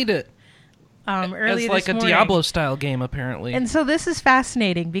this. remade it. Early as like this a morning. Diablo-style game, apparently. And so this is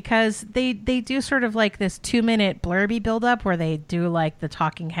fascinating because they do sort of like this 2-minute blurby build-up where they do like the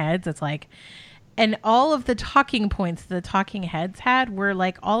talking heads. It's like... And all of the talking points the talking heads had were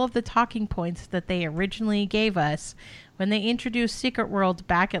like all of the talking points that they originally gave us when they introduced Secret World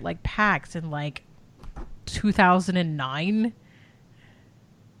back at like PAX in like 2009.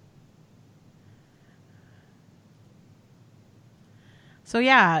 So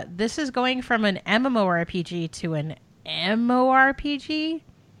yeah, this is going from an MMORPG to an MMORPG.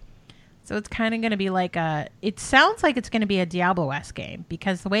 So it's kind of going to be like it sounds like it's going to be a Diablo-esque game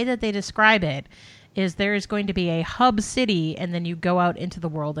because the way that they describe it is there is going to be a hub city and then you go out into the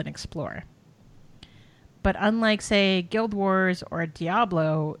world and explore. But unlike, say, Guild Wars or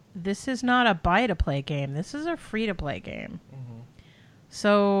Diablo, this is not a buy-to-play game. This is a free-to-play game. Mm-hmm.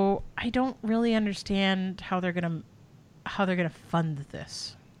 So I don't really understand how they're gonna fund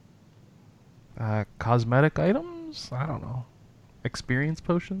this. Cosmetic items? I don't know. Experience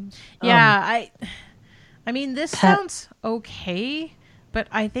potions? Yeah, I mean, this sounds okay, but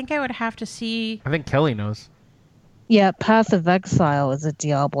I think I would have to see... I think Kelly knows. Yeah, Path of Exile is a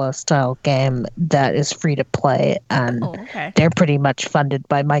Diablo-style game that is free to play, and they're pretty much funded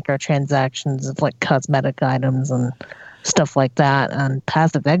by microtransactions of like cosmetic items and stuff like that. And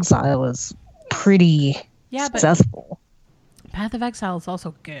Path of Exile is pretty successful. But Path of Exile is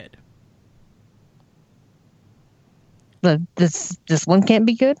also good. But this one can't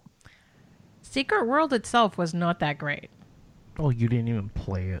be good? Secret World itself was not that great. Oh, you didn't even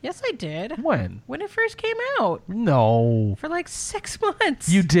play it. Yes, I did. When? When it first came out. No. For like 6 months.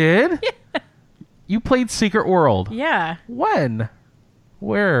 You did? Yeah. You played Secret World? Yeah. When?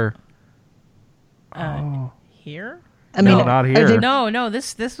 Where? Here? I mean, no, not here. No,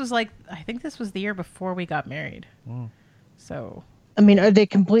 this was like, I think this was the year before we got married. So I mean, are they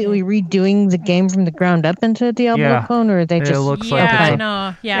completely redoing the game from the ground up into a Diablo clone, or are they just... It looks like it's I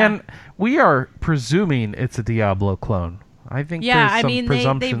know. Yeah. And we are presuming it's a Diablo clone. I think there's some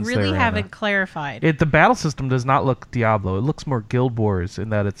presumptions they really there, haven't Anna. clarified. The battle system does not look Diablo. It looks more Guild Wars in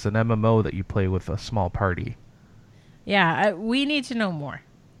that it's an MMO that you play with a small party. Yeah, we need to know more.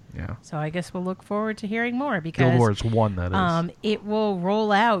 Yeah. So I guess we'll look forward to hearing more because Guild Wars 1, that is. It will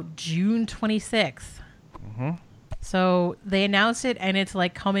roll out June 26th. Mm-hmm. So they announced it, and it's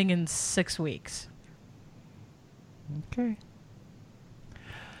like coming in 6 weeks. Okay.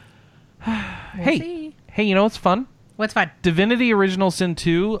 We'll see. Hey, you know what's fun? What's fun? Divinity Original Sin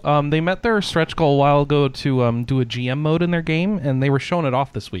 2, they met their stretch goal a while ago to do a GM mode in their game, and they were showing it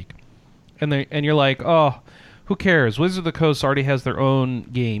off this week. And you're like, oh, who cares? Wizards of the Coast already has their own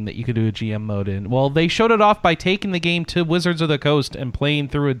game that you could do a GM mode in. Well, they showed it off by taking the game to Wizards of the Coast and playing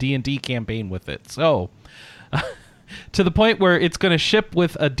through a D&D campaign with it. So, to the point where it's going to ship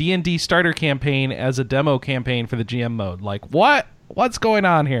with a D&D starter campaign as a demo campaign for the GM mode. Like, what? What's going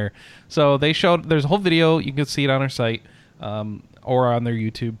on here? So they showed, there's a whole video, you can see it on our site, or on their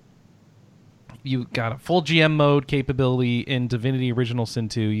YouTube. You got a full GM mode capability in Divinity Original Sin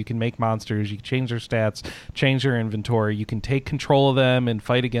 2. You can make monsters, you can change their stats, change their inventory, you can take control of them and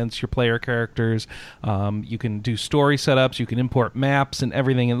fight against your player characters. You can do story setups, you can import maps and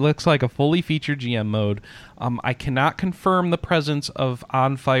everything. It looks like a fully featured GM mode. I cannot confirm the presence of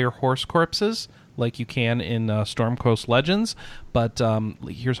on-fire horse corpses like you can in Stormcoast Legends, but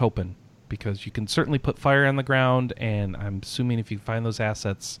here's hoping, because you can certainly put fire on the ground, and I'm assuming if you find those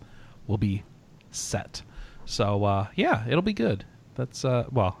assets, we'll be set. So yeah, it'll be good. That's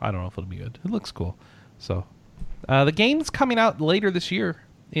well, I don't know if it'll be good. It looks cool. So the game's coming out later this year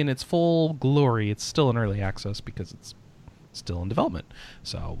in its full glory. It's still in early access because it's still in development.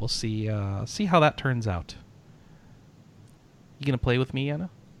 So we'll see how that turns out. You gonna play with me, Anna?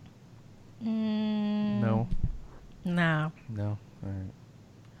 No. No. All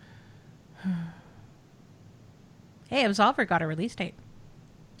right. Hey, Absolver got a release date.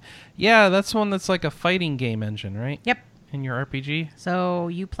 Yeah, that's one that's like a fighting game engine, right? Yep. In your RPG? So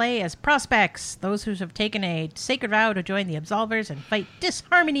you play as prospects, those who have taken a sacred vow to join the Absolvers and fight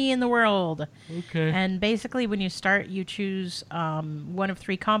disharmony in the world. Okay. And basically when you start, you choose one of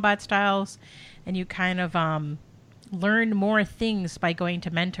 3 combat styles, and you kind of learn more things by going to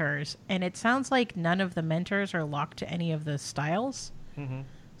mentors. And it sounds like none of the mentors are locked to any of the styles. Mm-hmm.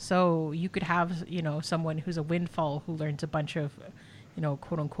 So you could have, someone who's a Windfall who learns a bunch of,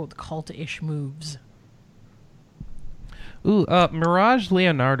 quote-unquote cult-ish moves. Ooh, Mirage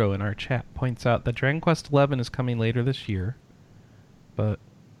Leonardo in our chat points out that Dragon Quest XI is coming later this year. But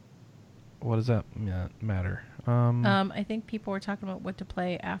what does that matter? I think people were talking about what to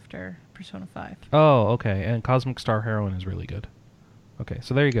play after Persona 5. Oh, okay. And Cosmic Star Heroine is really good. Okay,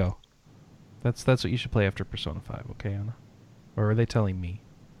 so there you go. That's what you should play after Persona 5, okay, Anna? Or are they telling me?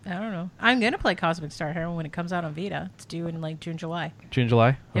 I don't know. I'm going to play Cosmic Star Heroine when it comes out on Vita. It's due in like June, July. June,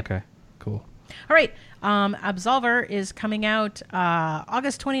 July? Yep. Okay, cool. All right. Absolver is coming out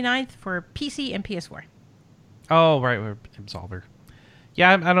August 29th for PC and PS4. Oh, right. Absolver.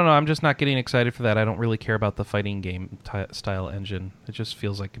 Yeah, I don't know. I'm just not getting excited for that. I don't really care about the fighting game style engine. It just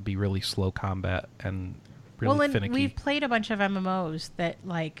feels like it'd be really slow combat and really finicky. We've played a bunch of MMOs that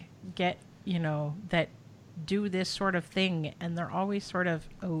that do this sort of thing, and they're always sort of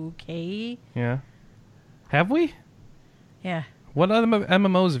okay. Yeah. Have we? Yeah. What other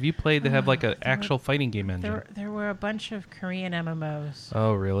MMOs have you played that have like an actual fighting game engine? There were a bunch of Korean MMOs.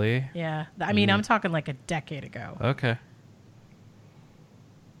 Oh, really? Yeah. I mean, I'm talking like a decade ago. Okay.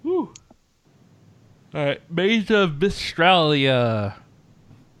 Woo. All right. Mage of Mystralia.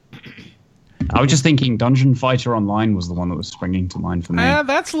 I was just thinking Dungeon Fighter Online was the one that was springing to mind for me.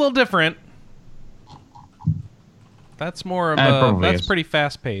 That's a little different. That's more of that's pretty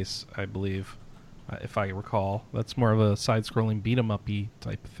fast pace, I believe, if I recall. That's more of a side-scrolling beat-em-up-y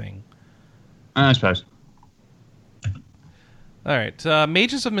type of thing. I suppose. All right,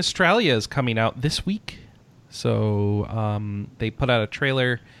 Mages of Mystralia is coming out this week, so they put out a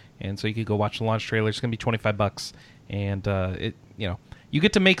trailer, and so you could go watch the launch trailer. It's going to be $25, and you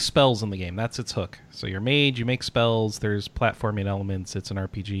get to make spells in the game. That's its hook. So you're a mage, you make spells. There's platforming elements. It's an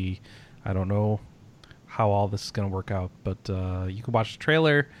RPG. I don't know how all this is going to work out, but you can watch the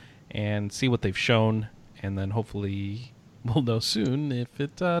trailer and see what they've shown, and then hopefully we'll know soon if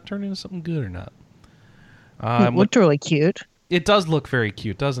it turned into something good or not. It looked really cute. It does look very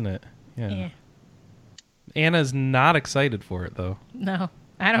cute, doesn't it? Yeah. Anna's not excited for it, though. No,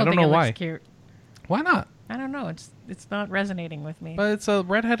 I don't think it looks cute. Why not? I don't know. It's not resonating with me. But it's a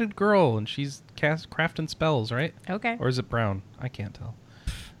redheaded girl, and she's crafting spells, right? Okay. Or is it brown? I can't tell.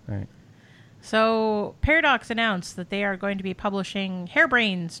 All right. So Paradox announced that they are going to be publishing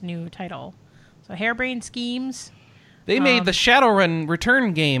Harebrained's new title. So Harebrained Schemes. They made the Shadowrun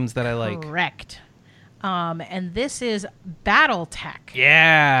Return games that I like. Correct. And this is BattleTech.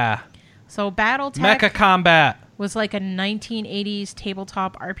 Yeah. So BattleTech Mecha Combat was like a 1980s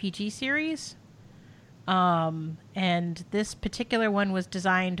tabletop RPG series. And this particular one was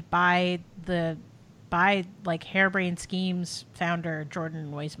designed by Harebrained Schemes founder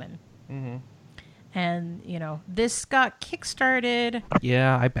Jordan Weisman. Mm-hmm. And, this got kickstarted.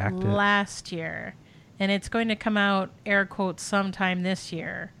 Yeah, I backed it last year. And it's going to come out, air quotes, sometime this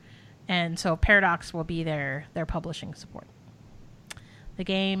year. And so Paradox will be their publishing support. The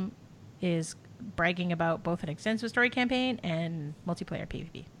game is bragging about both an extensive story campaign and multiplayer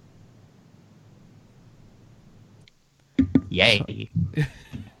PvP. Yay.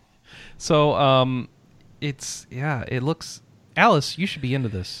 So, it looks... Alice, you should be into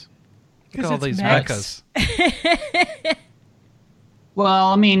this. Look at all these mechas. Well,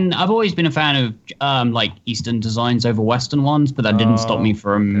 I mean, I've always been a fan of Eastern designs over Western ones, but that didn't stop me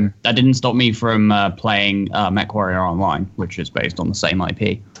from playing MechWarrior Online, which is based on the same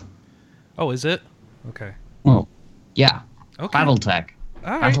IP. Oh, is it? Okay. Well, yeah. Okay. BattleTech.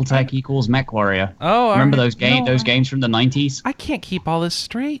 Right. BattleTech equals MechWarrior. Oh, remember those games from the 90s? I can't keep all this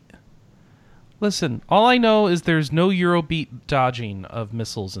straight. Listen, all I know is there's no Eurobeat dodging of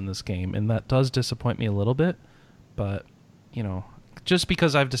missiles in this game, and that does disappoint me a little bit. But, just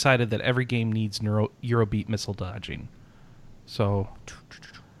because I've decided that every game needs Eurobeat missile dodging. So,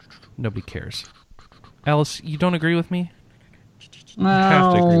 nobody cares. Alice, you don't agree with me? Well,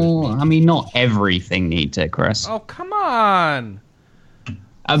 have to agree with me. I mean, not everything needs it, Chris. Oh, come on!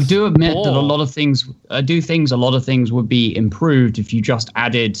 I do admit that a lot of things would be improved if you just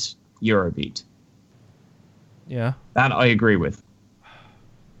added Eurobeat. Yeah. That I agree with.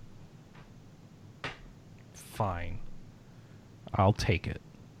 Fine. I'll take it.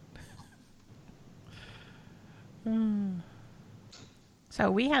 So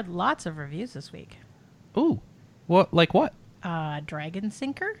we had lots of reviews this week. Ooh. What? Like what? Dragon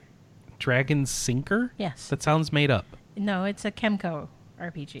Sinker? Dragon Sinker? Yes. That sounds made up. No, it's a Chemco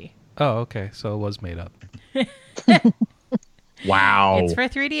RPG. Oh, okay. So it was made up. Wow. It's for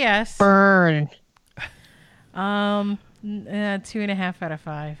 3DS. Burn. 2.5 out of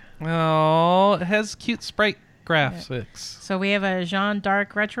 5. Oh, it has cute sprite graphics. Yeah. So we have a Jeanne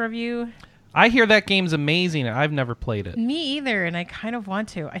d'Arc retro review. I hear that game's amazing. I've never played it. Me either, and I kind of want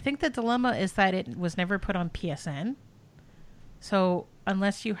to. I think the dilemma is that it was never put on PSN. So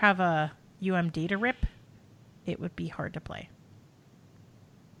unless you have a UMD to rip, it would be hard to play.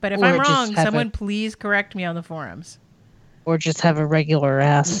 But if I'm wrong, someone please correct me on the forums. Or just have a regular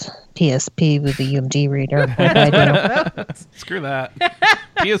ass PSP with a UMD reader. Like I do. Screw that.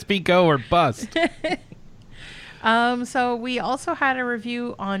 PSP Go or bust. So we also had a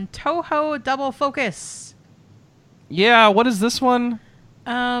review on Touhou Double Focus. Yeah, what is this one?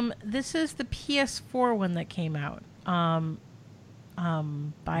 This is the PS4 one that came out.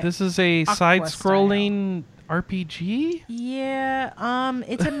 This is a side-scrolling RPG? Yeah,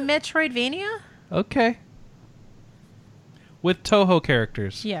 it's a Metroidvania. Okay. With Touhou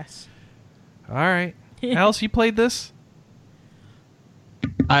characters. Yes. All right. Alice, you played this?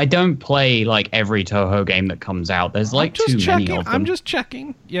 I don't play every Touhou game that comes out. There's too many of them. I'm just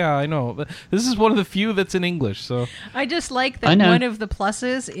checking. Yeah, I know. This is one of the few that's in English. So I just like that one of the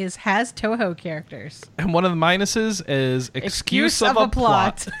pluses has Touhou characters. And one of the minuses is excuse of a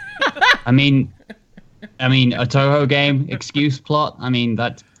plot. I mean, a Touhou game, excuse plot. I mean,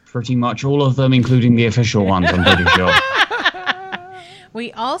 that's pretty much all of them, including the official ones, I'm pretty sure.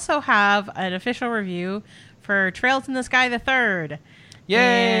 We also have an official review for Trails in the Sky the Third.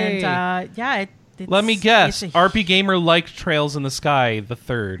 Yay! And, let me guess. RP Gamer liked Trails in the Sky the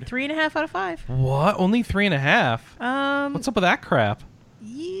Third. 3.5 out of 5. What? Only 3.5? What's up with that crap?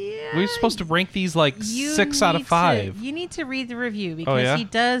 Yeah. We're supposed to rank these 6 out of 5. You need to read the review because he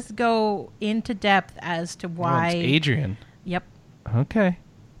does go into depth as to why. Oh, it's Adrian. Yep. Okay.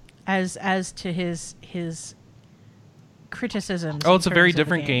 As to his criticisms. Oh, it's a very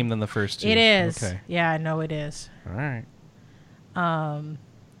different game than the first two. It is. Okay. Yeah, no, it is. All right. And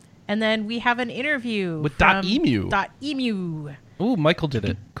then we have an interview with from .emu. .emu. Ooh, Michael did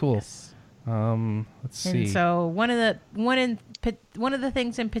it. Cool. Yes. Let's see. And so one of the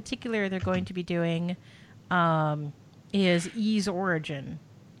things in particular they're going to be doing is Ys Origin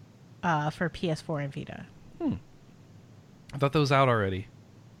for PS4 and Vita. I thought that was out already.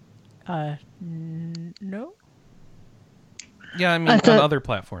 No. Yeah, I mean, on other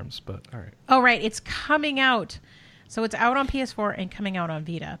platforms, but all right. Oh, right. It's coming out. So it's out on PS4 and coming out on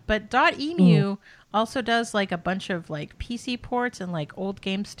Vita. But .emu also does like a bunch of like PC ports and like old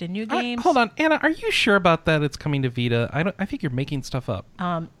games to new games. Hold on, Anna, are you sure about that? It's coming to Vita. I think you're making stuff up.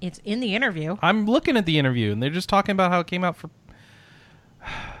 It's in the interview. I'm looking at the interview, and they're just talking about how it came out for.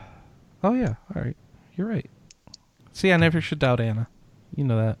 Oh yeah, all right, you're right. See, I never should doubt Anna. You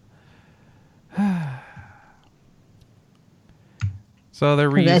know that. So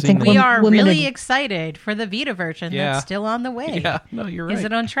they're reusing. We are really excited for the Vita version that's still on the way. Yeah, no, you're right. Is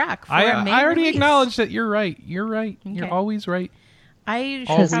it on track for I already release? acknowledged that you're right. You're right. Okay. You're always right. I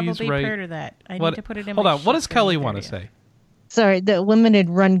should probably pre-order that. I need to put it in my Hold on. What does Kelly want to say? Sorry, the Limited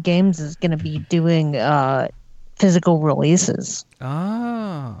Run Games is going to be doing physical releases.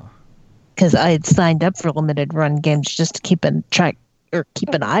 Ah. Because I had signed up for Limited Run Games just to keep an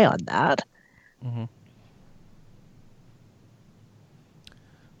eye on that. Mm-hmm.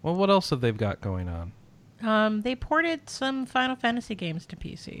 Well, what else have they got going on? They ported some Final Fantasy games to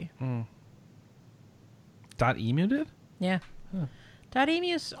PC. .emu did? Yeah. Huh.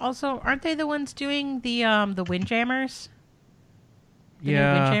 .emu's also, aren't they the ones doing the Windjammers? The new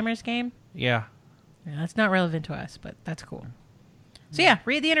Windjammers game? Yeah. Yeah, that's not relevant to us, but that's cool. So yeah,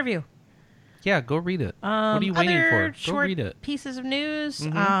 read the interview. Yeah, go read it. What are you waiting for? Go read it. Pieces of news.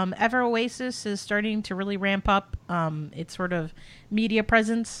 Ever Oasis is starting to really ramp up its sort of media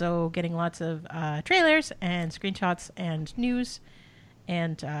presence, so getting lots of trailers and screenshots and news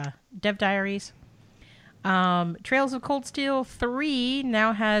and dev diaries. Trails of Cold Steel 3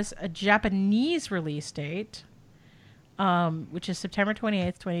 now has a Japanese release date, which is September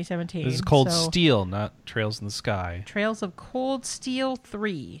 28th, 2017. This is Cold Steel, not Trails in the Sky. Trails of Cold Steel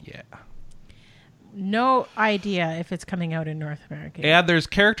 3. Yeah. No idea if it's coming out in North America. Yeah, there's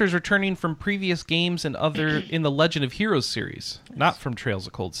characters returning from previous games and other in the Legend of Heroes series, not from Trails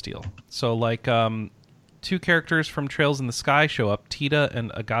of Cold Steel. So, like, two characters from Trails in the Sky show up, Tita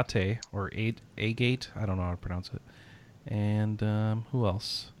and Agate, or Agate, I don't know how to pronounce it. And who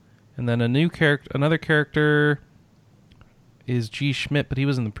else? And then another character is G. Schmidt, but he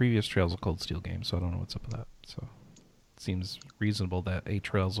was in the previous Trails of Cold Steel game, so I don't know what's up with that. So seems reasonable that a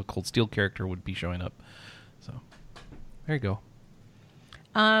Trails of Cold Steel character would be showing up. So there you go.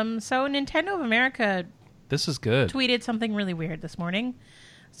 So Nintendo of America, this is good, tweeted something really weird this morning.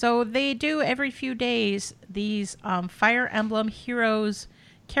 So they do every few days these Fire Emblem Heroes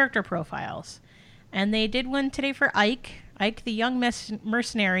character profiles, and they did one today for Ike. Ike, the young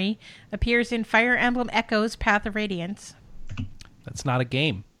mercenary, appears in Fire Emblem Echoes: Path of Radiance. That's not a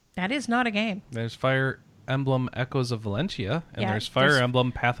game. That is not a game. There's Fire Emblem Echoes of Valentia, and there's Fire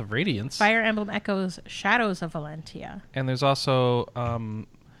Emblem Path of Radiance. Fire Emblem Echoes Shadows of Valentia. And there's also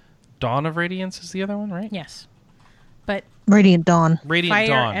Dawn of Radiance is the other one, right? Yes. But Radiant Dawn.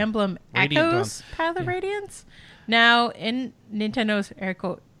 Fire Emblem Echoes Path of Radiance? Now, in Nintendo's air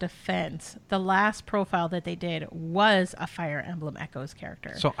quote defense, the last profile that they did was a Fire Emblem Echoes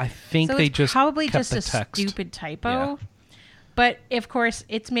character. So I think they just probably kept just the a text. Stupid typo. Yeah. But, of course,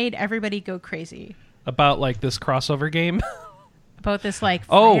 it's made everybody go crazy. About, like, this crossover game? About this, like,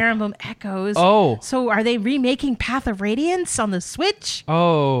 Fire Emblem Echoes. Oh. So are they remaking Path of Radiance on the Switch?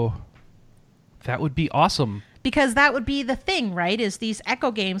 Oh. That would be awesome. Because that would be the thing, right? Is these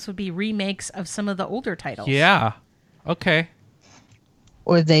Echo games would be remakes of some of the older titles. Yeah. Okay.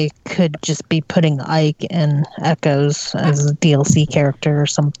 Or they could just be putting Ike in Echoes as a DLC character or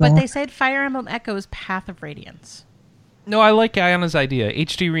something. But they said Fire Emblem Echoes Path of Radiance. No, I like Ayana's idea.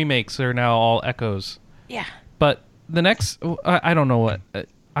 HD remakes are now all Echoes. Yeah. But the next, I don't know what.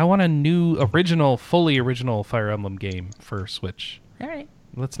 I want a new, fully original Fire Emblem game for Switch. All right.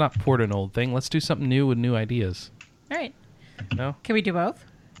 Let's not port an old thing. Let's do something new with new ideas. All right. No? Can we do both?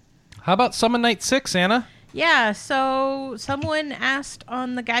 How about Summon Night 6, Anna? Yeah, so someone asked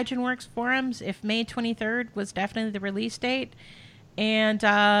on the Gaijin Works forums if May 23rd was definitely the release date. And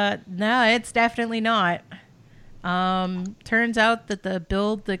no, it's definitely not. Turns out that the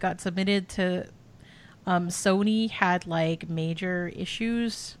build that got submitted to Sony had like major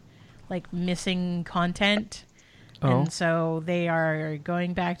issues, like missing content. Oh. And so they are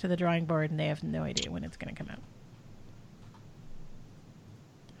going back to the drawing board and they have no idea when it's going to come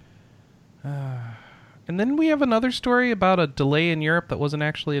out. And then we have another story about a delay in Europe that wasn't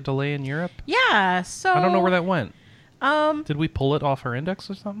actually a delay in Europe. Yeah, so... I don't know where that went. Did we pull it off our index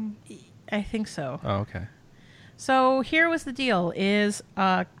or something? I think so. Oh, okay. So here was the deal, is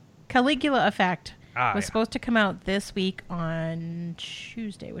Caligula Effect was supposed to come out this week on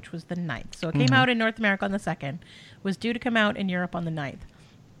Tuesday, which was the 9th. So it came out in North America on the 2nd, was due to come out in Europe on the 9th.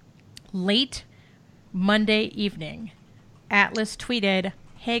 late Monday evening, Atlas tweeted,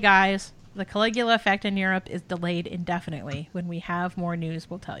 "Hey guys, the Caligula effect in Europe is delayed indefinitely. When we have more news,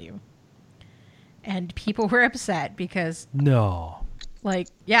 we'll tell you." And people were upset because... No. Like,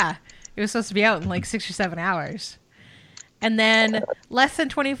 yeah, it was supposed to be out in like 6 or 7 hours. And then less than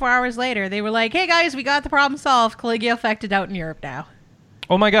 24 hours later, they were like, "Hey guys, we got the problem solved. Caligula effect is out in Europe now."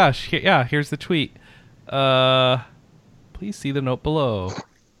 Oh my gosh. Yeah, here's the tweet. Please see the note below.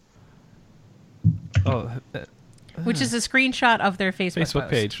 Oh, which is a screenshot of their Facebook post.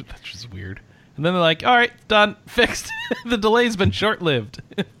 Page. That's just weird. And then they're like, "All right, done, fixed." The delay's been short-lived.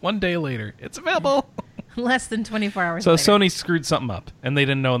 1 day later, it's available. Less than 24 hours so later. Sony screwed something up, and they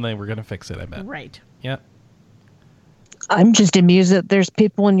didn't know when they were going to fix it, I bet. Right. Yeah. I'm just amused that there's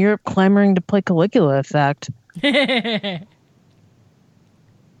people in Europe clamoring to play Caligula effect.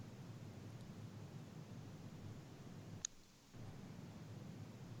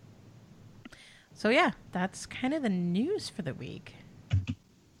 So yeah, that's kind of the news for the week.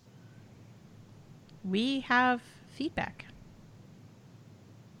 We have feedback.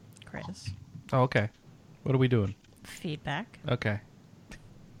 Chris. Oh, okay. What are we doing? Feedback. Okay.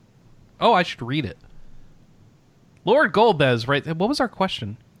 Oh, I should read it. Lord Golbez, right? What was our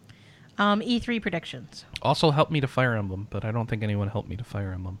question? E3 predictions. Also helped me to Fire Emblem, but I don't think anyone helped me to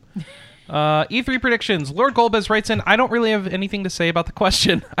Fire Emblem. E3 predictions. Lord Golbez writes in, "I don't really have anything to say about the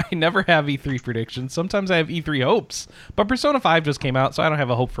question. I never have E3 predictions. Sometimes I have E3 hopes. But Persona 5 just came out, so I don't have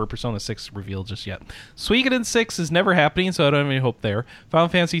a hope for Persona 6 reveal just yet. Suikoden 6 is never happening, so I don't have any hope there. Final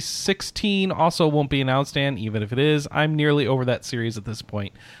Fantasy 16 also won't be announced, and even if it is, I'm nearly over that series at this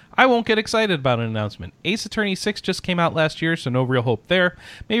point. I won't get excited about an announcement. Ace Attorney 6 just came out last year, so no real hope there.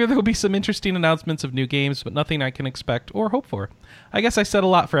 Maybe there will be some interesting announcements of new games, but nothing I can expect or hope for. I guess I said a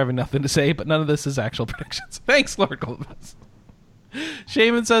lot for having nothing to say, but none of this is actual predictions." Thanks, Lord Golbez.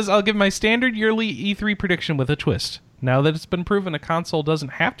 Shaman says, "I'll give my standard yearly E3 prediction with a twist. Now that it's been proven a console doesn't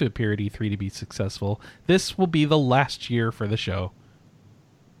have to appear at E3 to be successful, this will be the last year for the show."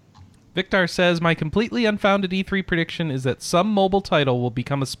 Victor says, "My completely unfounded E3 prediction is that some mobile title will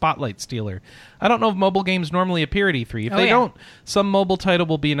become a spotlight stealer. I don't know if mobile games normally appear at E3. If they don't, some mobile title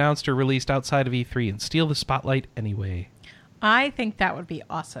will be announced or released outside of E3 and steal the spotlight anyway." I think that would be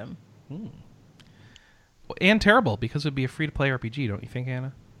awesome. And terrible, because it would be a free-to-play RPG, don't you think,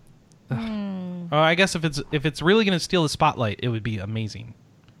 Anna? I guess if it's really going to steal the spotlight, it would be amazing.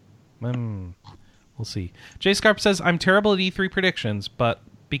 We'll see. Jay Scarp says, "I'm terrible at E3 predictions, but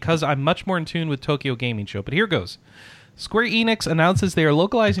because I'm much more in tune with Tokyo Gaming Show. But here goes. Square Enix announces they are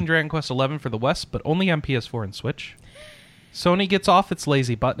localizing Dragon Quest XI for the West, but only on PS4 and Switch. Sony gets off its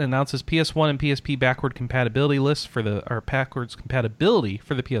lazy butt and announces PS1 and PSP backward compatibility lists backwards compatibility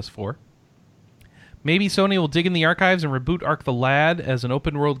for the PS4. Maybe Sony will dig in the archives and reboot Ark the Lad as an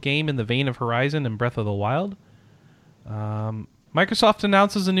open-world game in the vein of Horizon and Breath of the Wild. Microsoft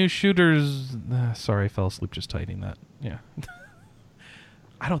announces a new shooters... sorry, I fell asleep just typing that. Yeah.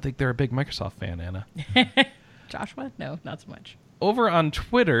 I don't think they're a big Microsoft fan, Anna. Joshua? No, not so much. Over on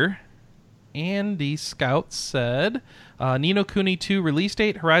Twitter, Andy Scout said, Ni no Kuni 2 release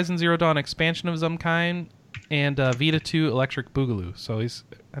date, Horizon Zero Dawn expansion of some kind, and Vita 2 Electric Boogaloo. So he's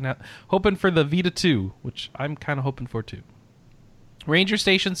hoping for the Vita 2, which I'm kind of hoping for too. Ranger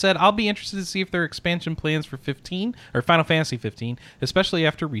Station said, "I'll be interested to see if there are expansion plans for Final Fantasy 15, especially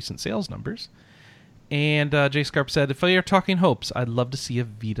after recent sales numbers." And Jay Scarp said, "If we are talking hopes, I'd love to see a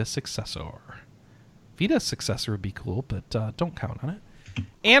Vita successor." Vita successor would be cool, but don't count on it.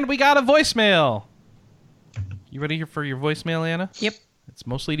 And we got a voicemail. You ready for your voicemail, Anna? Yep. It's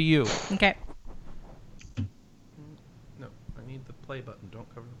mostly to you. Okay. No, I need the play button. Don't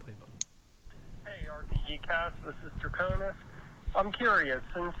cover the play button. Hey, RPGCast, this is Draconis. I'm curious,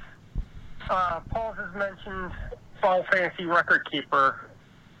 since Paul has mentioned Final Fantasy Record Keeper,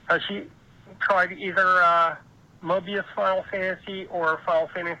 has she tried either Mobius Final Fantasy or Final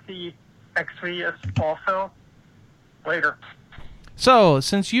Fantasy XVS also? Later. So,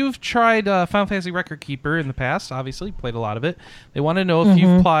 since you've tried Final Fantasy Record Keeper in the past, obviously, played a lot of it, they want to know if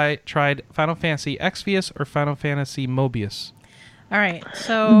you've tried Final Fantasy Exvius or Final Fantasy Mobius. All right,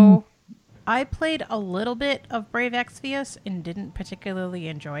 so I played a little bit of Brave Exvius and didn't particularly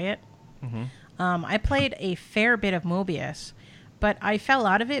enjoy it. I played a fair bit of Mobius, but I fell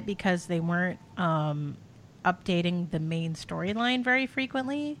out of it because they weren't updating the main storyline very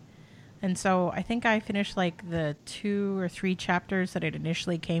frequently. And so I think I finished like the 2 or 3 chapters that it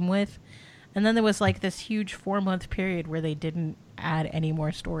initially came with. And then there was like this huge 4-month period where they didn't add any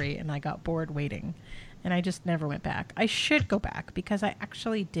more story, and I got bored waiting. And I just never went back. I should go back because I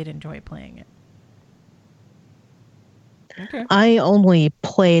actually did enjoy playing it. Okay. I only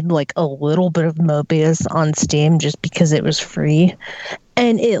played like a little bit of Mobius on Steam just because it was free.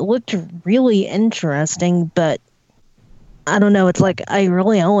 And it looked really interesting, but I don't know. It's like I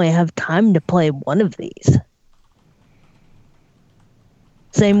really only have time to play one of these.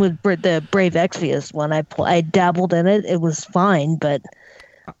 Same with the Brave Exvius one. I dabbled in it. It was fine, but...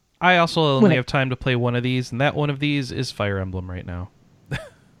 I also only have time to play one of these, and that one of these is Fire Emblem right now.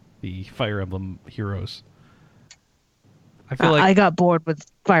 The Fire Emblem Heroes. I feel like I got bored with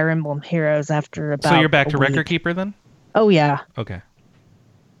Fire Emblem Heroes after about. So you're back to week. Record Keeper then? Oh yeah. Okay.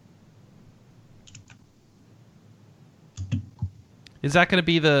 Is that going to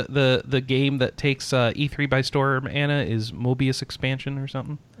be the game that takes E3 by storm, Anna? Is Mobius expansion or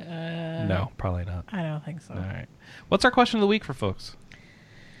something? No, probably not. I don't think so. All right. What's our question of the week for folks?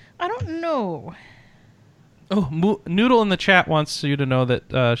 I don't know. Oh, Noodle in the chat wants you to know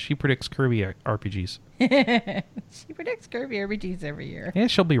that she predicts Kirby RPGs. She predicts Kirby RPGs every year. Yeah,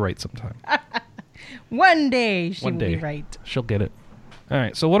 she'll be right sometime. One day she will be right. She'll get it. All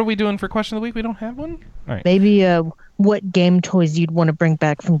right, so what are we doing for question of the week? We don't have one? All right. Maybe what game toys you'd want to bring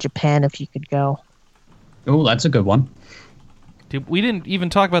back from Japan if you could go. Oh, that's a good one. Dude, we didn't even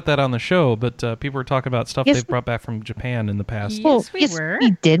talk about that on the show, but people were talking about stuff they've brought back from Japan in the past. Yes, we were.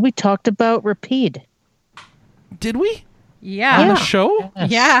 We did. We talked about Rapide. Did we? Yeah. On the show?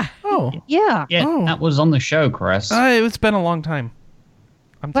 Yes. Yeah. Oh. Yeah. Yeah, Oh. that was on the show, Chris. It's been a long time.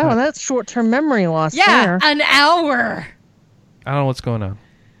 I'm Wow, tired. that's short-term memory loss Yeah, there. an hour. I don't know what's going on.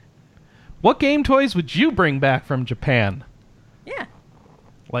 What game toys would you bring back from Japan? Yeah.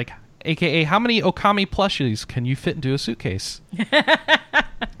 Like, AKA, how many Okami plushies can you fit into a suitcase? All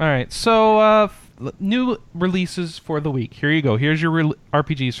right, so new releases for the week. Here you go. Here's your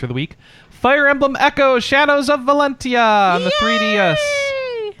RPGs for the week. Fire Emblem Echo Shadows of Valentia on the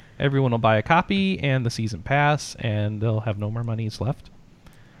 3DS. Everyone will buy a copy and the season pass, and they'll have no more monies left.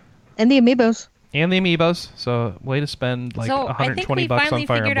 And the amiibos. And the amiibos. So, way to spend like So I think we $120 finally on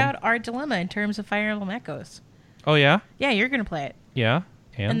Fire figured Emblem. out our dilemma in terms of Fire Emblem Echoes. Oh, yeah? Yeah, you're going to play it. Yeah.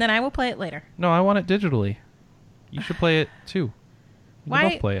 And then I will play it later. No, I want it digitally. You should play it too. We can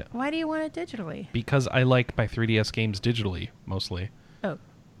both play it. Why do you want it digitally? Because I like my 3DS games digitally, mostly. Oh.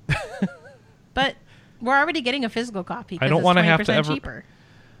 But we're already getting a physical copy. I don't want to have to ever. cheaper.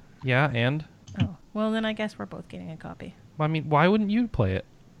 Yeah, and? Oh, well then I guess we're both getting a copy. I mean, why wouldn't you play it?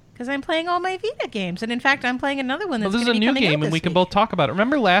 Because I'm playing all my Vita games, and in fact, I'm playing another one that's This is going a to be new coming out game, and this we can week. both talk about it.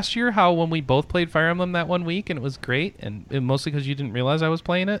 Remember last year how when we both played Fire Emblem that one week, and it was great, and mostly because you didn't realize I was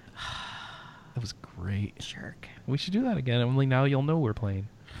playing it? That was great. Jerk. We should do that again, only now you'll know we're playing.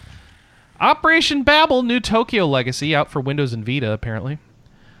 Operation Babel, New Tokyo Legacy, out for Windows and Vita, apparently.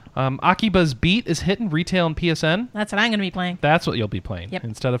 Akiba's Beat is hitting retail and PSN. That's what I'm going to be playing. That's what you'll be playing Yep.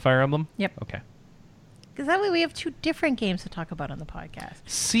 instead of Fire Emblem? Yep. Okay. Because that way we have two different games to talk about on the podcast.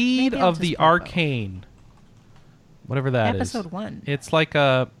 Seed Maybe I'll of the just play both. Arcane. Whatever that is. Episode 1. It's like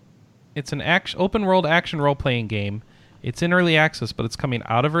it's an open world action role playing game. It's in early access, but it's coming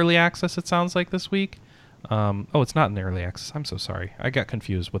out of early access, it sounds like, this week. It's not in early access. I'm so sorry. I got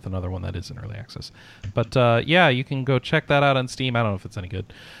confused with another one that is in early access. But yeah, you can go check that out on Steam. I don't know if it's any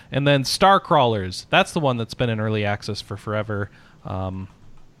good. And then Star Crawlers. That's the one that's been in early access for forever.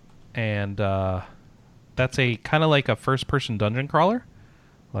 That's a kind of like a first-person dungeon crawler,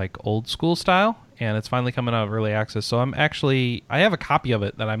 like old school style, and it's finally coming out of early access. So I have a copy of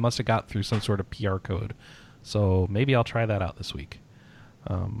it that I must have got through some sort of PR code. So maybe I'll try that out this week.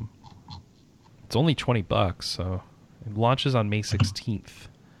 It's only $20, so it launches on May 16th.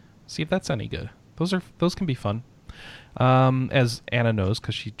 See if that's any good. Those can be fun, as Anna knows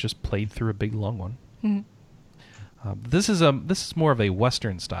because she just played through a big long one. Mm-hmm. This is more of a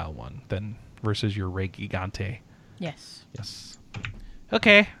Western style one than versus your Re Gigante. Yes. Yes.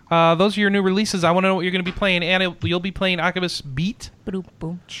 Okay, those are your new releases. I want to know what you're going to be playing. Anna, you'll be playing Akiba's Beat. Boom,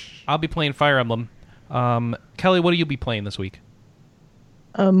 boom. I'll be playing Fire Emblem. Kelly, what will you be playing this week?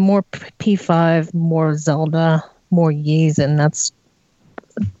 More P5, more Zelda, more Ys, and that's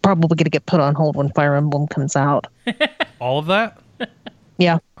probably going to get put on hold when Fire Emblem comes out. All of that?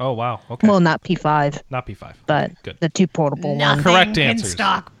 Yeah. Oh, wow. Okay. Well, not P5, Not P5. but Okay, good. the two portable Nothing ones. Correct can answers.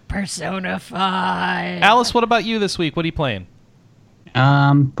 stock Persona 5. Alice, what about you this week? What are you playing?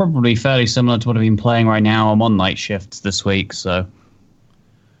 Probably fairly similar to what I've been playing right now. I'm on night shifts this week, so...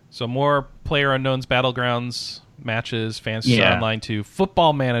 So more PlayerUnknown's Battlegrounds matches, Fantasy Yeah. Online 2,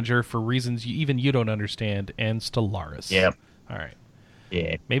 Football Manager for reasons even you don't understand, and Stellaris. Yep. All right.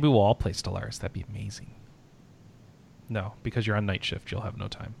 Yeah. Maybe we'll all play Stellaris. That'd be amazing. No, because you're on night shift, you'll have no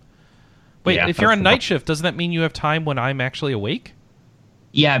time. Wait, Yeah, if you're that's on the night shift, doesn't that mean you have time when I'm actually awake?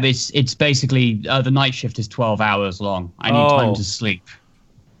 Yeah, but it's basically the night shift is 12 hours long. I need time to sleep.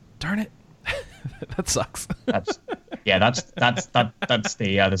 Darn it. That sucks. That's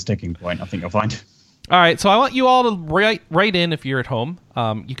the sticking point, I think you'll find. All right, so I want you all to write in if you're at home.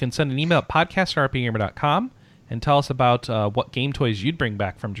 You can send an email at podcast@rpgamer.com and tell us about what game toys you'd bring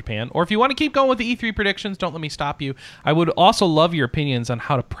back from Japan. Or if you want to keep going with the E3 predictions, don't let me stop you. I would also love your opinions on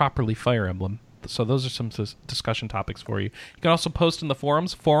how to properly Fire Emblem. So those are some discussion topics for you. You can also post in the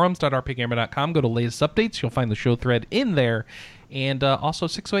forums, forums.rpgamer.com. Go to latest updates. You'll find the show thread in there. And also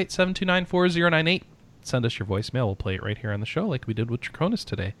 608-729-4098. Send us your voicemail. We'll play it right here on the show like we did with Draconis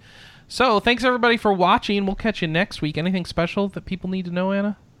today. So thanks, everybody, for watching. We'll catch you next week. Anything special that people need to know,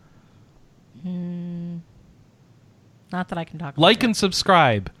 Anna? Not that I can talk about. Like and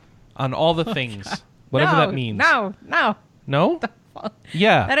subscribe on all the things. God. Whatever that means. No?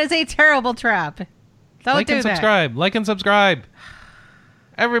 Yeah. That is a terrible trap. Don't like do and that. Subscribe. Like and subscribe.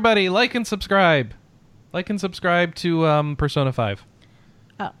 Everybody, like and subscribe. Like and subscribe to Persona 5.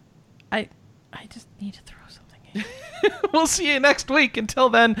 I just need to throw something in. We'll see you next week. Until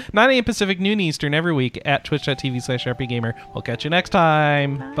then, 9 a.m. Pacific, noon Eastern every week at twitch.tv/RPGamer. We'll catch you next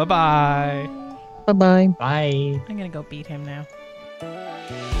time. Bye-bye. Bye-bye. Bye. I'm going to go beat him now.